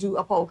 I want to do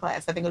a pole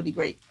class. I think it'll be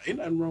great. Ain't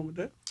nothing wrong with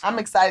that. I'm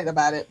excited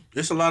about it.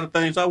 There's a lot of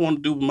things I want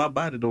to do, but my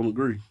body don't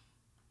agree.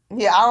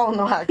 Yeah, I don't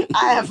know how.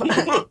 I have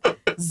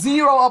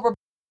zero upper.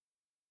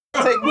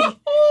 Take me.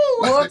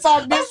 We'll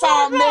talk this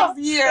time next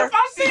year. If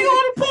I see you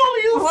on the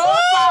pole, you we'll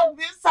talk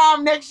this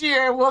time next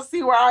year, and we'll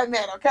see where I'm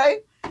at. Okay,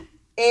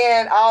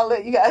 and I'll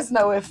let you guys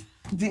know if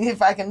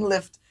I can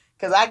lift,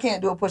 because I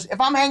can't do a push. If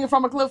I'm hanging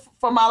from a cliff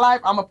for my life,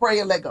 I'm gonna pray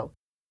and let go.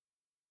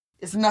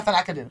 It's nothing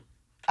I can do.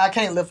 I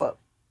can't lift up.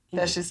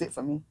 That's just it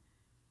for me.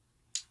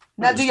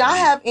 Now, do y'all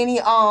have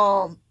any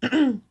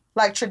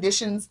like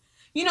traditions?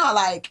 You know,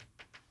 like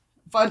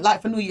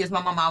for New Year's,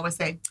 my mama always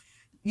say,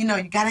 you know,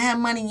 you gotta have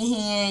money in your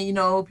hand. You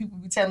know, people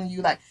be telling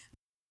you like,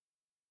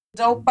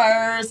 dope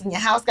first, and your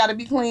house gotta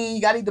be clean.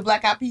 You gotta eat the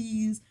black eyed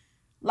peas.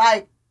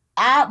 Like,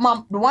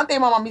 the one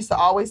thing my mom used to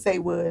always say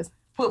was,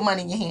 put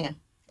money in your hand.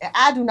 And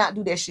I do not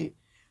do that shit,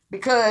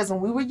 because when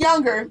we were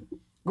younger,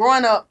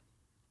 growing up,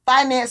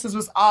 finances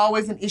was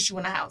always an issue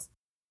in the house.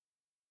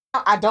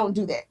 I don't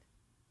do that.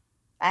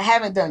 I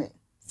haven't done it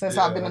since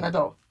I've been an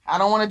adult. I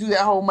don't want to do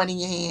that whole money in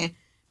your hand,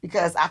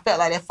 because I felt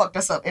like that fucked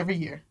us up every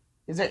year.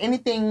 Is there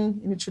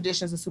anything, any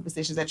traditions or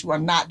superstitions that you are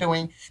not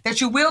doing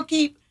that you will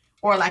keep,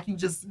 or like you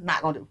just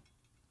not gonna do?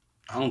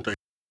 I don't think.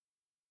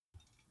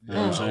 You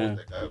know what I'm saying?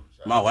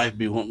 My wife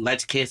be wanting,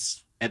 let's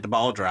kiss at the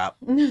ball drop.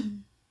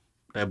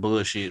 That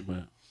bullshit,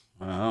 but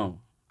I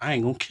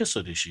ain't gonna kiss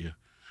her this year.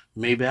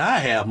 Maybe I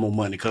have more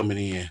money coming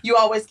in. You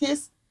always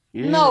kiss?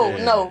 Yeah.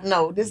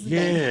 No. This is the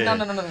thing.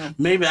 No.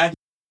 Maybe I.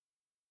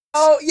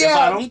 Oh yeah. If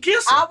I don't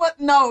kiss her. I would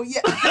no. Yeah.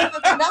 That's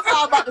what I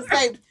was about to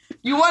say.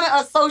 You want to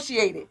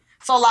associate it.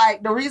 So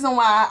like the reason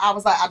why I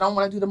was like I don't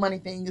want to do the money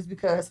thing is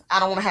because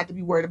I don't want to have to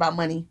be worried about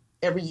money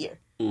every year.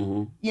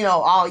 Mm-hmm. You know,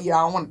 all year.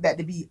 I don't want that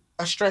to be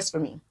a stress for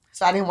me.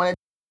 So I didn't want to.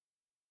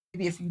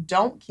 Maybe if you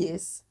don't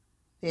kiss,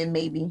 then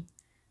maybe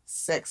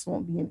sex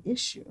won't be an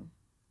issue.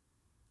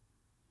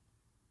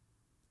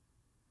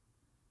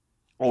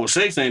 Oh,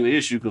 sex ain't the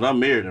issue because I'm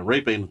married and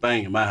rape ain't a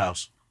thing in my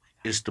house.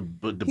 It's the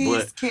butt.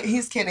 He's kidding.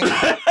 He's kidding.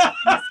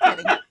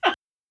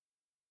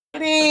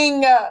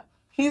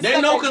 He's they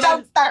know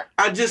because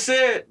I just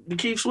said to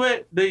keep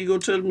sweat. There you go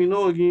telling me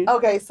no again.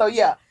 Okay, so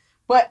yeah.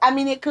 But I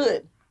mean it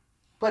could.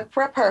 But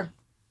prep her.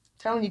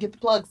 Telling you get the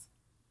plugs.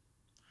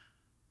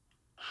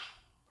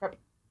 Prep.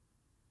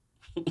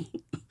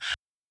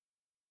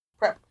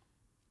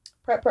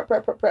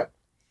 Prep.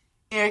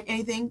 Eric,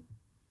 anything?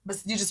 But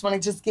you just want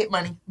to just get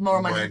money.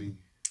 More money.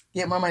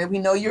 Get more money. We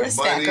know you're a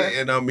stacker. Money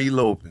and I'm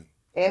eloping.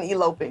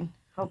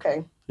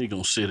 Okay. He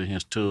gonna sit in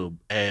his tub,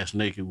 ass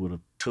naked, with a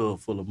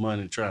tub full of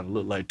money, trying to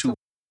look like two.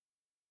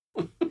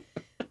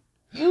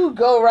 You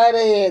go right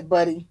ahead,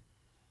 buddy.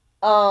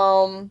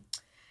 And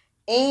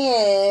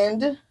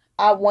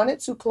I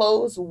wanted to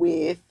close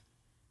with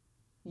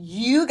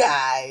you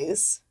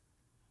guys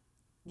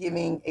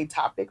giving a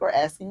topic or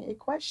asking a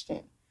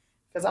question.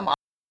 Because I'm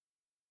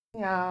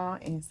y'all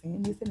and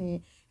saying this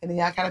and then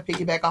y'all kind of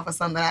piggyback off of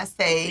something that I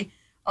say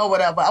or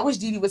whatever. I wish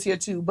Dee Dee was here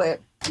too, but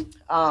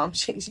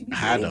she be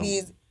getting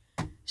these.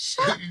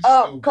 Shut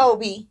up,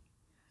 Kobe.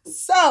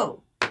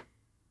 So,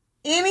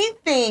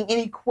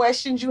 any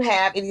questions you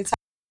have, any time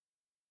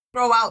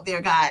throw out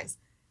there, guys.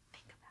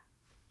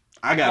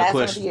 I got a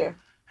question.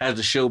 Has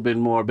the show been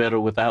more better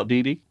without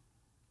Dee Dee?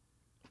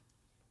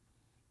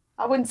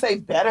 I wouldn't say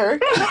better.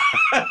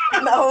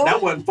 No.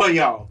 That wasn't for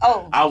y'all.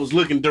 Oh. I was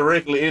looking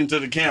directly into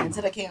the camera.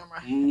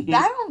 Mm-hmm.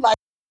 I don't like.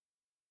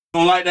 You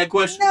don't like that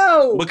question?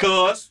 No.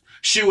 Because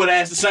she would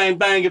ask the same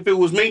thing if it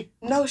was me?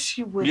 No,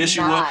 she would yes,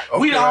 not. Yes, she would.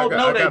 Okay, we all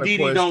know that Dee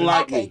Dee don't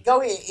like me. Okay,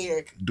 go ahead,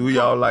 Eric. Do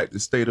y'all like the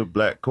state of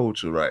black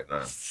culture right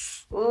now?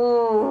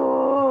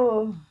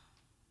 Ooh.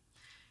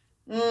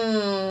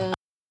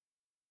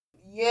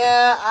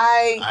 Yeah,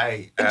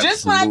 I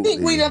just when I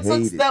think we done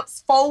took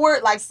steps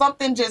forward, like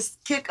something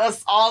just kick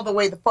us all the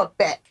way the fuck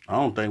back. I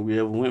don't think we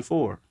ever went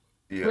forward.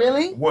 Yeah.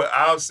 Really? Well,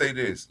 I'll say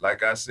this.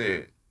 Like I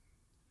said,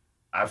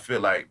 I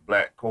feel like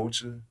black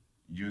culture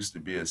used to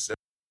be a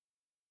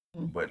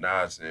but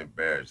now it's an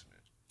embarrassment.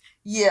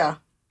 Yeah.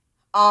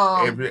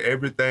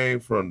 Everything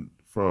from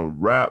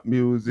rap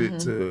music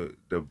to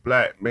the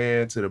black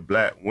man to the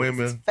black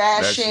women, it's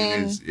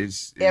fashion,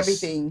 it's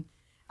everything.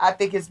 I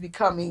think it's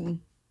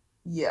becoming,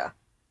 yeah,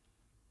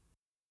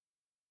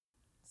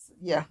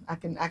 I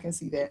can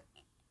see that.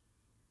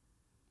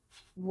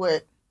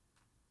 What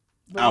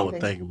I was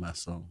thinking my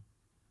song.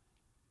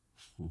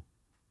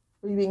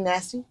 Were you being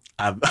nasty?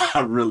 I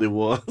really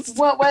was.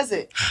 What was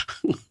it?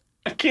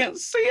 I can't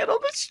say it on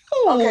the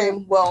show. Okay,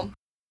 well,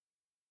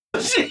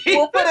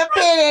 we'll put a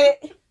pin in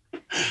it.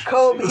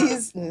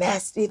 Kobe's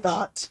nasty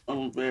thought.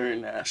 I'm very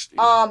nasty.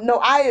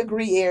 No, I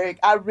agree, Eric.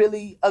 I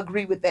really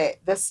agree with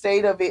that. The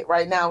state of it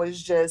right now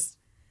is just,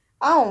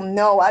 I don't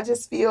know. I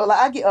just feel like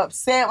I get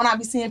upset when I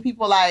be seeing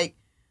people like,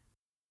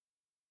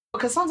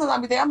 because sometimes I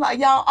be there, I'm like,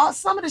 y'all,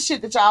 some of the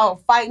shit that y'all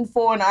fighting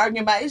for and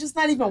arguing about, it's just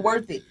not even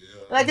worth it. Yeah.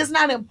 Like, it's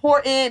not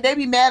important. They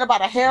be mad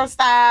about a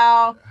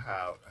hairstyle.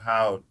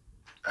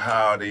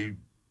 How they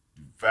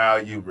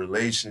value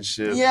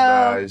relationships.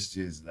 Now it's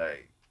just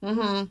like.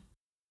 Mm-hmm.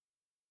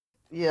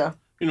 Yeah.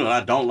 You know what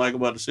I don't like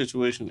about the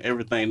situation?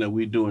 Everything that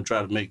we do and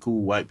try to make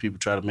cool white people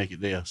try to make it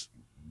theirs.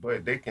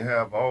 But they can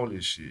have all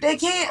this shit. They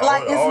can't.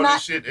 All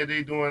this shit that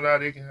they doing now,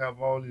 they can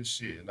have all this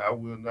shit. And I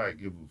will not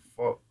give a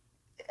fuck.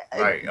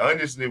 Like,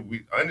 honestly,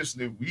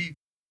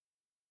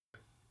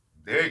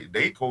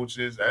 they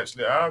coaches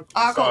actually our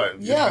culture.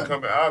 It's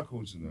becoming our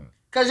culture now.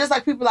 Because just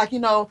like people like,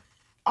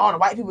 all the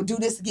white people do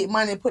this to get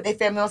money and put their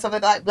family on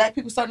something, like black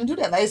people starting to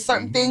do that. Like,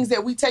 certain things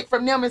that we take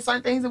from them and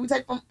certain things that we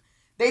take from,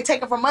 they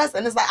take it from us.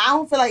 And it's like, I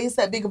don't feel like it's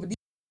that big of a deal.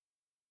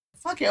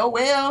 Fuck it, oh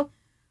well.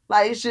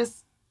 Like, it's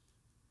just,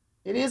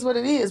 it is what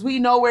it is. We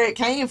know where it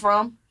came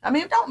from. I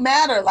mean, it don't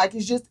matter. Like,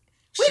 it's just,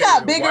 we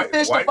got bigger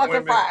fish to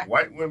fucking fry.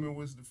 White women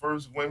was the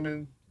first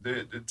women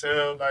to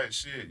tell, like,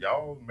 shit,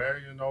 y'all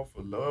marrying off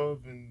of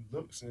love and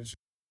looks and shit.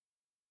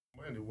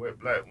 Money, what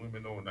black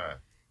women on now.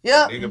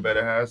 Yep. Nigga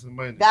better have some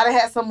money. Gotta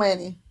have some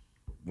money.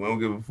 We don't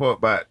give a fuck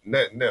about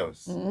nothing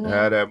else. Mm-hmm.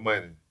 Have that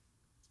money.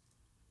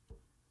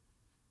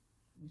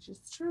 Which is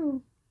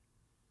true.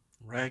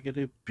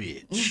 Raggedy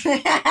bitch.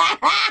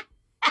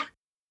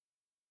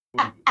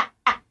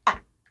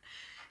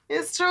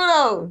 It's true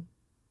though.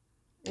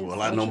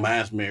 Well, I know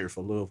mine's married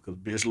for love because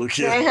bitch look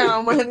here. They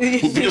have money.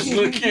 Bitch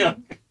look here.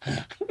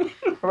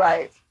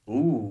 Right.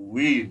 Ooh,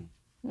 we.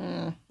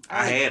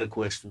 I had a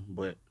question,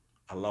 but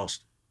I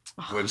lost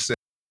it. What is it?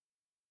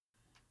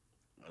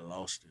 I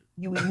lost it.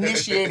 You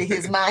initiated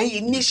his mind. He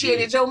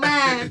initiated your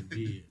mind.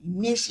 Yeah.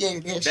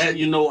 Initiated that shit.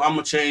 I'm going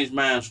to change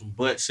mine from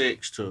butt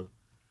sex to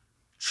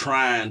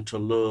trying to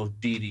love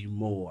Dee Dee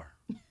more.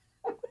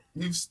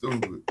 You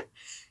stupid.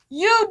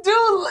 You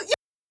do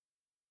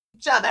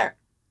each other.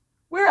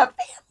 We're a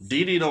family.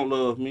 Dee Dee don't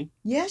love me.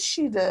 Yes,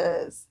 she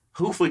does.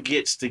 Who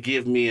forgets to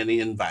give me an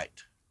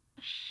invite?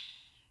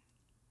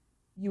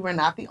 You were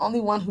not the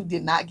only one who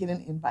did not get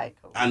an invite,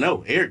 Coach. I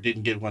know. Eric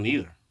didn't get one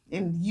either.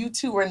 And you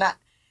two were not.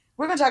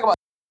 We're going to talk about.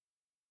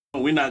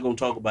 We're not going to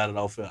talk about it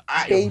off air.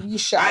 Baby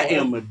shower. I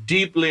am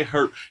deeply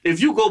hurt.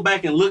 If you go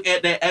back and look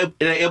at that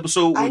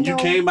episode when you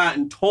came out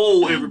and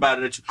told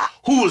everybody that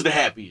who was the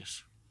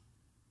happiest?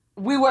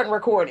 We weren't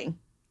recording.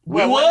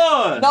 We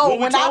was. No,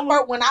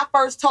 when I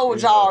first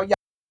told y'all,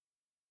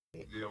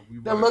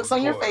 the looks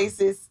on your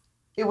faces,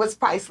 it was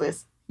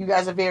priceless. You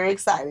guys are very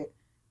excited.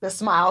 The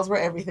smiles were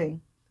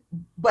everything.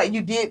 But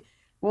you did.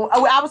 Well,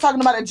 I was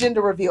talking about a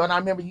gender reveal, and I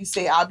remember you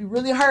said, I'll be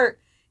really hurt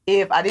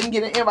if I didn't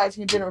get an invite to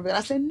your gender reveal.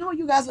 I said, no,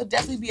 you guys will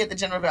definitely be at the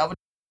gender reveal.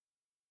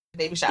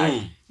 Baby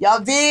shower. Y'all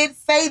did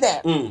say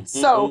that.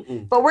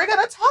 But we're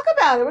going to talk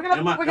about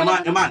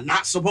it. Am I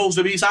not supposed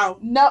to be sour?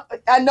 No,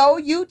 I know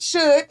you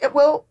should.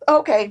 Well,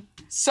 okay.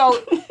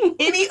 So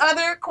any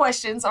other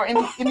questions or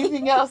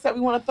anything else that we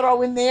want to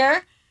throw in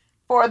there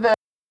for the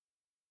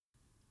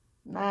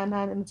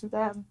 99 and the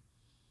 2000?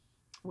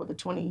 Or the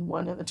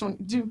 21 and the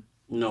 22?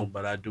 No,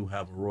 but I do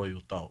have a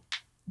royal thought.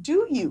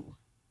 Do you?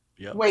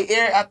 Yep. Wait,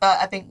 Eric,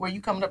 I think, were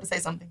you coming up to say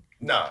something?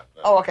 Nah.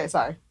 Oh, okay,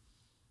 sorry.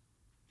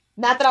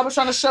 Not that I was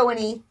trying to show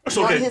any. That's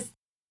okay.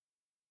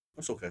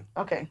 That's okay.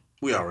 Okay.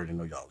 We already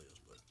know y'all is,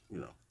 but, you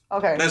know.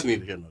 Okay. That's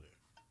neither here nor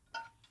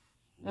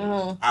there.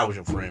 Mm-hmm. I was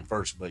your friend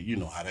first, but you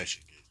know how that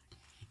shit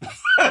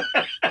gets.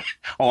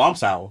 Oh, I'm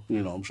sour.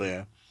 You know what I'm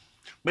saying?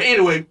 But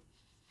anyway,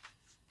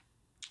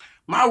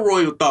 my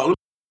royal thought,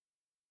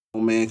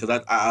 man,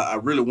 because I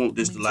really want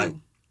this to, like,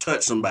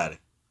 touch somebody.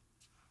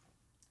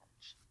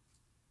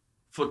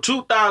 For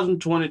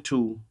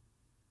 2022,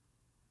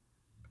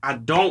 I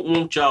don't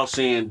want y'all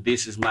saying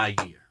this is my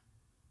year.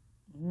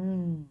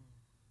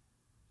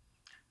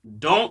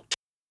 Don't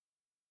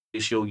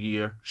it's your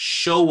year.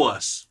 Show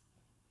us.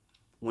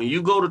 When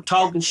you go to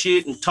talking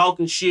shit,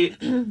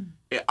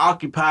 it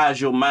occupies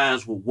your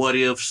minds with what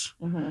ifs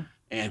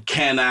and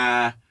can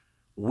I,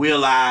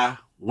 will I,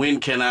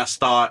 when can I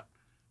start?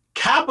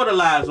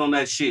 Capitalize on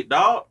that shit,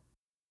 dog.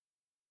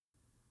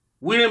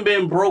 We done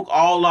been broke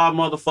all our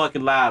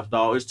motherfucking lives,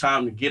 dog. It's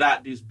time to get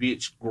out this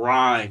bitch,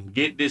 grind,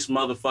 get this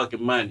motherfucking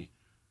money.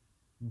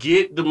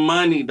 Get the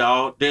money,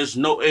 dog. There's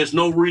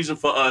no reason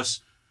for us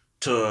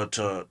to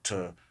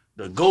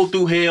go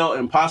through hell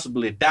and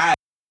possibly die.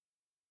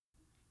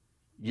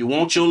 You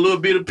want your little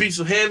bit of piece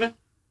of heaven?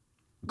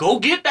 Go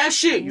get that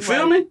shit. You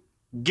feel me?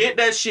 Get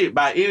that shit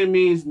by any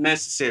means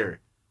necessary.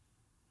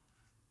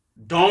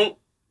 Not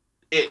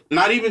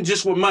even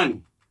just with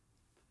money.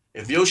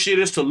 If your shit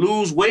is to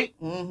lose weight,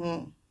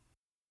 then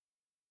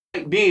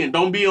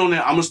don't be on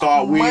that. I'm gonna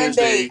start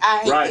Wednesday,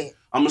 right?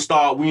 I'm gonna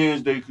start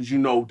Wednesday because you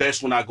know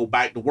that's when I go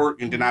back to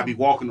work and then I be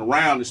walking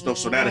around and stuff,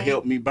 so that'll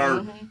help me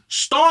burn.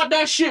 Start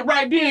that shit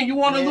right then. You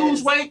want to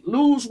lose weight?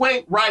 Lose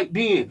weight right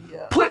then.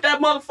 Yeah. Put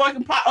that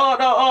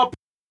motherfucking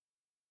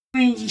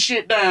greens and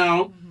shit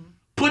down.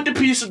 Put the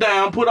pizza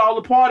down. Put all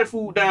the party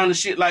food down and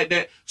shit like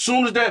that.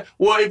 Soon as that,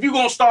 if you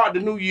gonna start the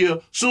new year,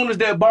 soon as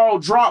that ball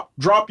drop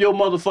your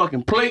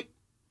motherfucking plate.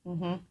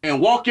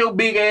 And walk your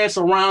big ass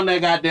around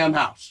that goddamn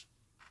house.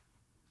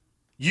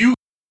 You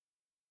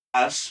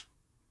guys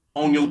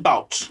on your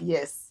thoughts.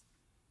 Yes.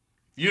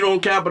 If you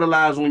don't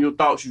capitalize on your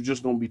thoughts, you're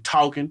just gonna be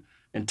talking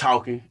and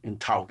talking and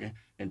talking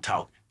and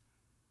talking.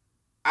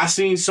 I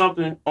seen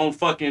something on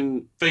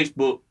fucking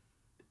Facebook.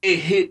 It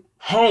hit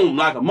home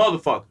like a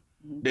motherfucker.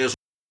 There's a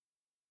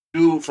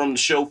dude from the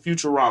show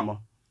Futurama.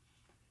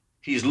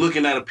 He's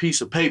looking at a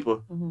piece of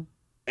paper and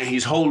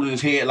he's holding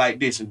his head like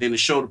this, and then they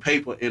show the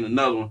paper in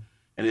another one.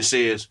 And it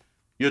says,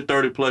 you're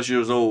 30 plus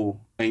years old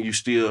and you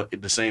still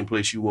at the same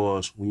place you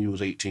was when you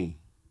was 18.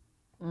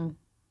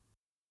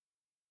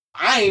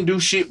 I ain't do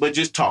shit but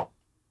just talk.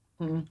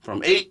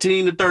 From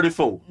 18 to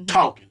 34,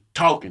 talking.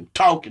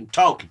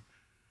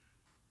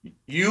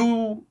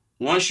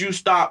 Once you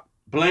stop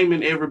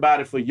blaming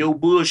everybody for your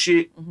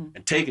bullshit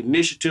and take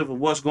initiative of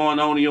what's going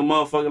on in your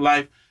motherfucking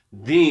life,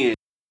 then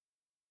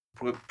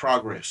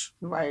progress.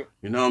 Right.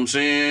 You know what I'm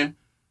saying?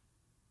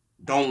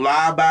 Don't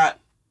lie about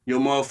your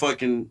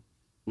motherfucking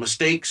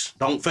mistakes.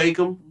 Don't fake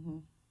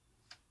them.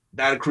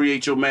 That'll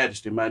create your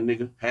majesty, my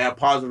nigga. Have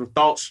positive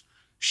thoughts.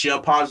 Share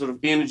positive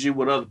energy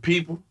with other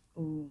people.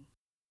 You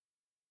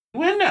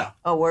in there.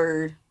 A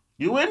word.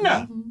 You in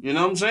there. You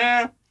know what I'm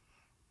saying?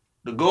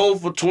 The goal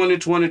for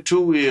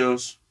 2022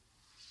 is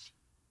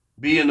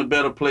be in a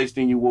better place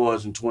than you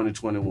was in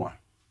 2021.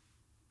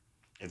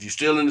 If you're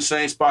still in the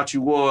same spot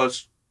you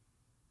was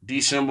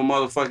December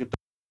motherfucking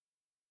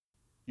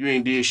you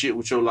ain't did shit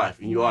with your life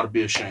and you ought to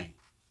be ashamed.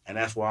 And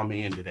that's why I'm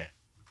into that.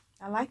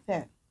 I like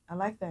that.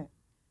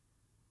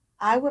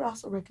 I would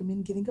also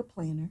recommend getting a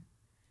planner.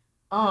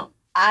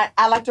 I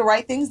like to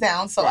write things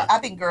down, so I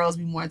think girls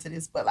be more into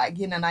this, but like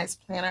getting a nice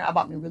planner, I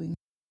bought me really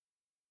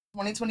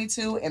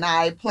 2022, and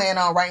I plan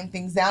on writing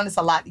things down. It's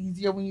a lot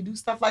easier when you do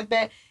stuff like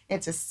that,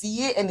 and to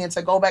see it, and then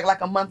to go back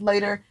like a month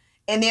later,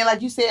 and then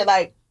like you said,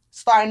 like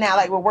starting out,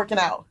 like we're working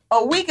out.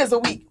 A week is a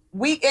week.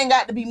 Week ain't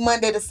got to be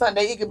Monday to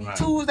Sunday. It could be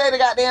Tuesday to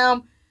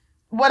goddamn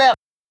whatever.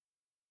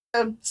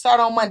 Start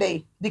on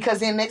Monday, because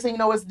then next thing you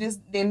know it's this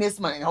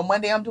Monday. On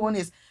Monday I'm doing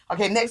this.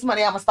 Okay, next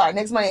Monday I'm gonna start.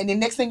 Next Monday, and then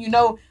next thing you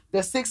know,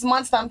 the 6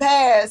 months done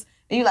passed,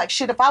 and you're like,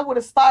 shit. If I would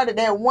have started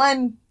that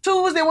one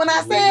Tuesday when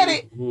I said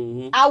it,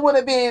 I would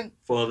have been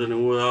farther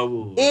than where I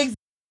was.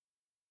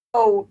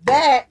 So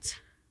that,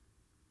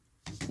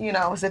 you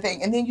know, is the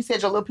thing. And then you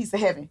said your little piece of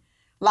heaven,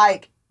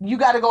 like you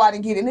got to go out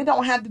and get it. And it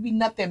don't have to be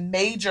nothing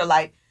major.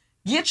 Like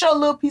get your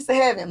little piece of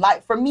heaven.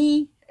 Like for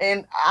me,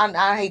 and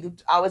I hate to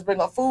always bring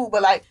up food,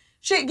 but like.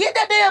 Shit, get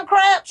that damn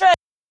crab tray.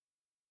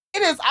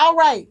 It is all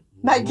right.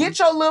 Like, get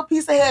your little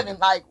piece of heaven.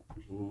 Like,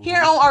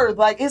 here on earth.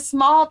 Like, it's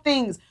small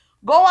things.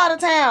 Go out of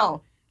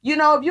town. You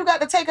know, if you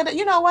got to take a,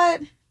 you know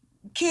what?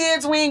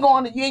 Kids, you ain't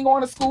going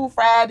to school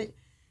Friday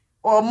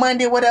or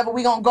Monday, whatever.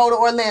 We going to go to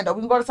Orlando. We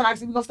can go to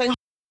Tennessee. We going to stay home.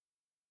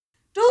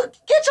 Dude,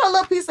 get your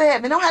little piece of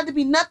heaven. It don't have to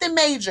be nothing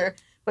major,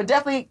 but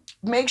definitely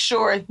make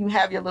sure you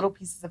have your little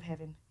pieces of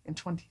heaven in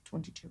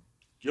 2022.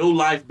 Your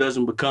life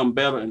doesn't become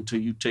better until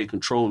you take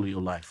control of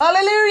your life.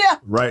 Hallelujah.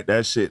 Write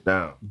that shit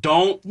down.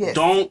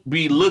 Don't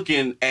be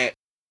looking at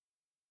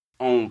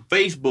on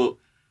Facebook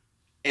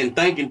and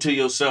thinking to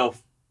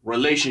yourself,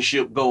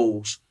 relationship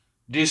goals.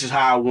 This is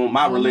how I want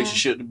my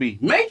relationship to be.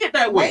 Make it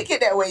that way. Make it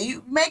that way.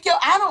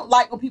 I don't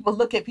like when people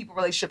look at people's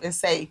relationship and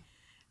say,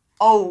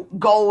 oh,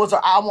 goals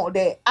or I want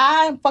that.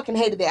 I fucking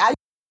hated that.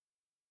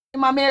 In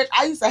my marriage,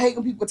 I used to hate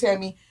when people tell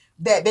me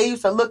that they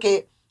used to look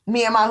at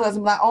me and my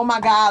husband like, oh my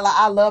God, like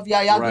I love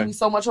y'all. Y'all give me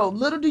so much hope.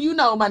 Little do you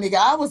know, my nigga,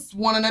 I was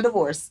wanting a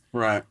divorce.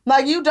 Right.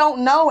 Like you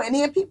don't know. And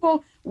then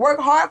people work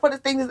hard for the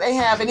things that they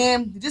have. And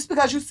then just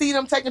because you see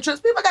them taking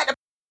trips, people got to.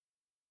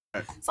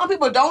 Some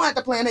people don't have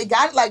to plan. They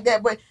got it like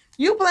that. But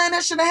you plan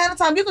that shit ahead of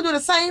time. You can do the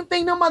same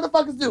thing them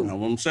motherfuckers do. That's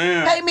what I'm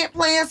saying. Payment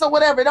plans or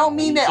whatever. It don't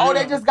mean that,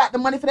 they just got the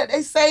money for that.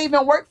 They save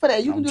and work for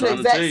that. You can do the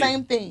exact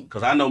same thing.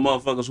 Because I know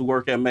motherfuckers who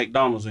work at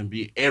McDonald's and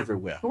be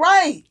everywhere.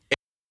 Right.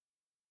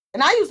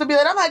 And I used to be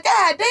like, I'm like,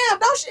 God damn,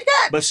 don't she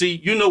got. But see,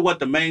 you know what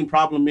the main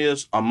problem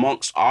is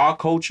amongst our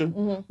culture?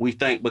 Mm-hmm. We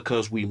think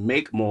because we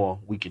make more,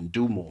 we can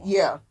do more.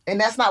 Yeah.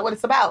 And that's not what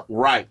it's about.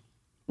 Right.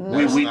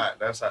 Mm-hmm.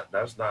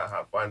 That's not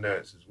how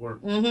finances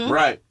work. Mm-hmm.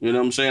 Right. You know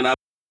what I'm saying?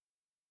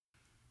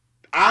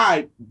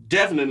 I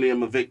definitely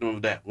am a victim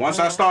of that. Once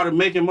I started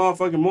making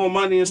motherfucking more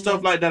money and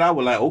stuff like that, I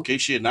was like, okay,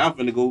 shit, now I'm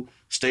finna go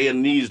stay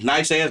in these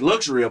nice-ass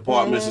luxury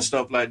apartments and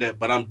stuff like that.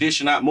 But I'm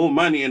dishing out more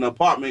money in an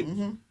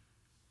apartment,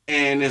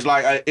 and it's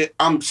like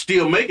I'm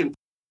still making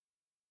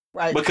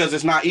because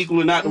it's not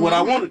equaling out to what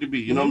I want it to be.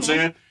 You know what I'm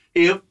saying?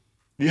 If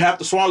you have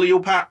to swallow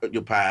your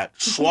pride,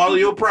 swallow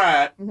your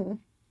pride, and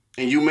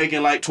you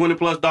making like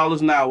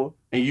 $20+ an hour,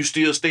 and you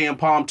still stay in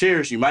Palm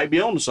Terrace, you might be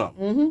on to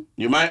something.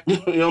 You might, you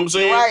know what I'm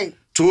saying? Right.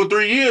 2 or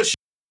 3 years,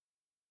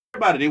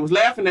 everybody, they was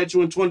laughing at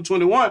you in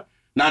 2021.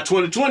 Now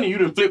 2020, you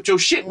done flipped your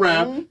shit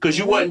around because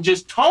you wasn't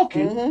just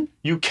talking.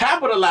 You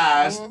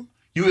capitalized.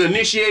 You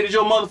initiated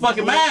your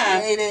motherfucking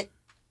mind.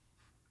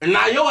 And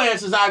now your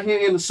ass is out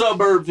here in the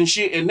suburbs and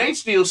shit, and they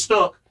still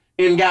stuck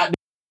in goddamn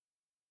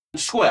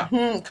square.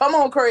 Come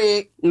on,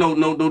 Craig.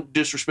 No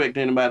disrespect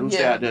to anybody who's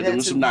out there. There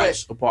was some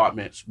nice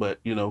apartments, but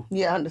you know.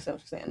 Yeah, I understand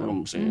what you're saying. You know what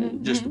I'm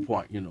saying? Just the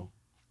point, you know.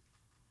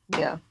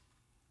 Yeah.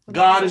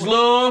 God is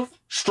love,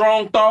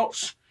 strong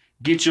thoughts,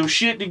 get your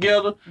shit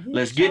together.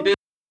 Let's get this.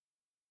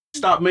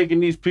 Stop making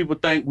these people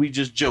think we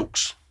just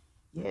jokes.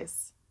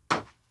 Yes.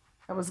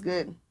 That was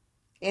good.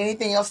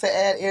 Anything else to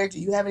add, Eric? Do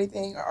you have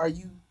anything, or are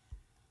you...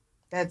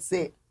 That's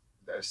it.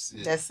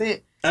 That's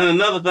it. And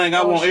another thing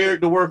I want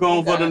Eric to work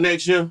on for the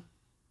next year,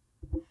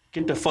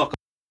 get the fuck up.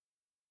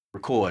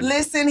 Record.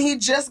 Listen, he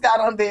just got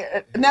on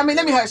there. Let me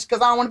hush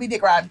because I don't want to be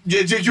dick riding. You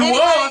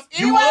was.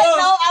 No,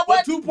 I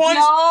wasn't. 2 points.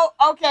 No,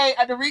 okay.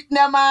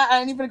 Never mind. I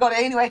ain't even gonna go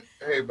there anyway.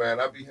 Hey man,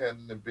 I be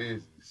handling the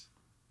business.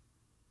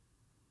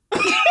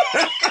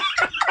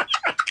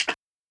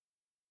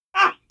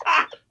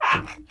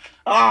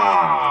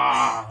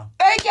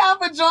 Thank y'all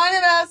for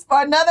joining us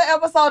for another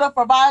episode of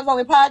For Vibes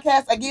Only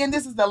Podcast. Again,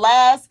 this is the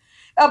last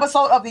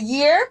episode of the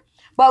year.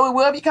 But we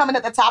will be coming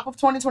at the top of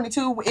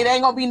 2022. It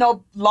ain't going to be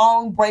no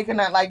long break or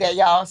nothing like that,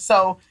 y'all.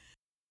 So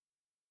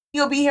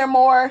you'll be here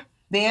more.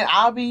 Then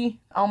I'll be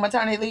on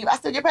maternity leave. I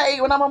still get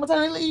paid when I'm on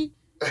maternity leave.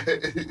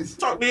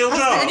 Talk to your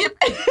job.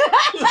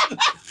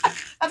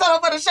 I told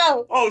him for the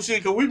show. Oh,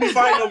 shit, because we be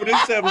fighting over this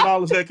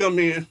 $7 that come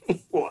in.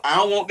 I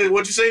don't want this.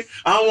 What you say?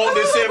 I don't want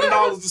this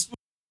 $7 to split.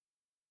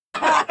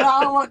 I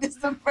don't want this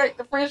to break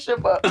the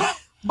friendship up.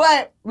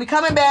 But we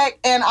coming back,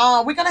 and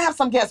we're going to have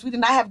some guests. We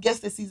did not have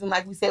guests this season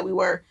like we said we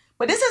were.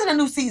 But this isn't a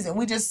new season.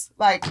 We just,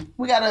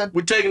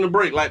 we're taking a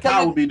break like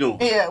Power be doing.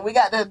 Yeah, we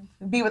got to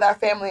be with our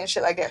family and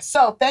shit like that.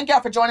 So, thank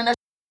y'all for joining us.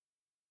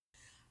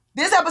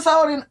 This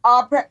episode and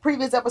our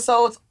previous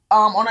episodes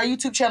on our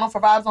YouTube channel, For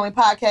Vibes Only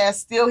Podcast,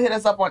 still hit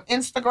us up on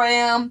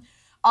Instagram,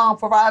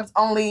 For Vibes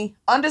Only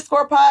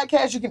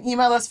 _podcast. You can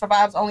email us,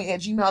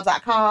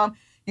 forvibesonly@gmail.com.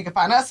 You can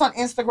find us on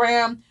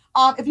Instagram.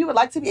 If you would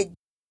like to be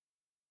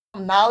a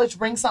knowledge,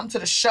 bring something to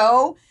the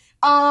show.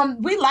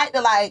 We like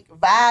to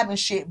vibe and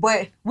shit,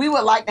 but we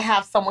would like to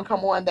have someone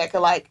come on that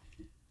could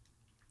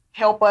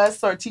help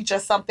us or teach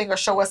us something or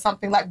show us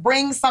something,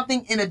 bring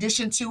something in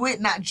addition to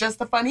it, not just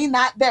the funny,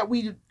 not that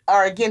we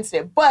are against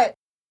it, but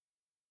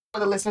for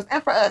the listeners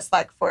and for us,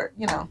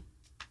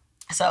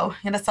 so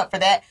hit us up for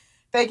that.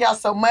 Thank y'all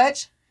so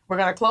much. We're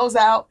going to close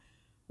out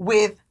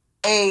with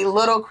a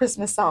little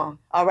Christmas song.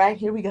 All right,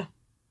 here we go.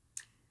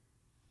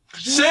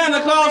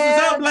 Santa Claus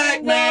is a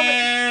black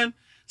man.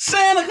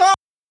 Santa Claus.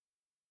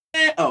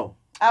 Oh.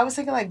 I was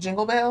thinking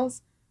Jingle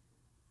Bells.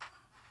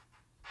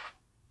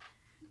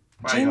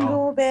 Right,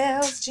 jingle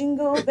bells,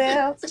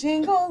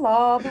 jingle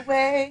all the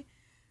way.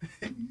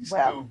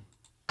 Well,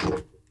 see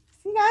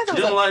guys, you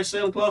don't like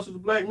Santa Claus is a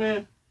black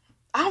man?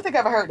 I don't think I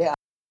ever heard that.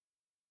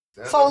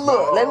 So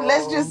look,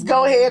 let's just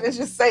go ahead and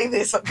just say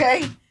this,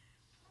 okay?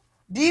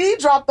 Dee Dee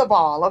dropped the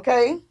ball,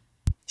 okay?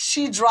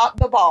 She dropped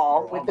the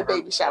ball with the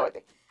baby shower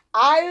thing.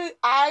 I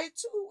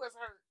too was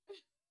hurt.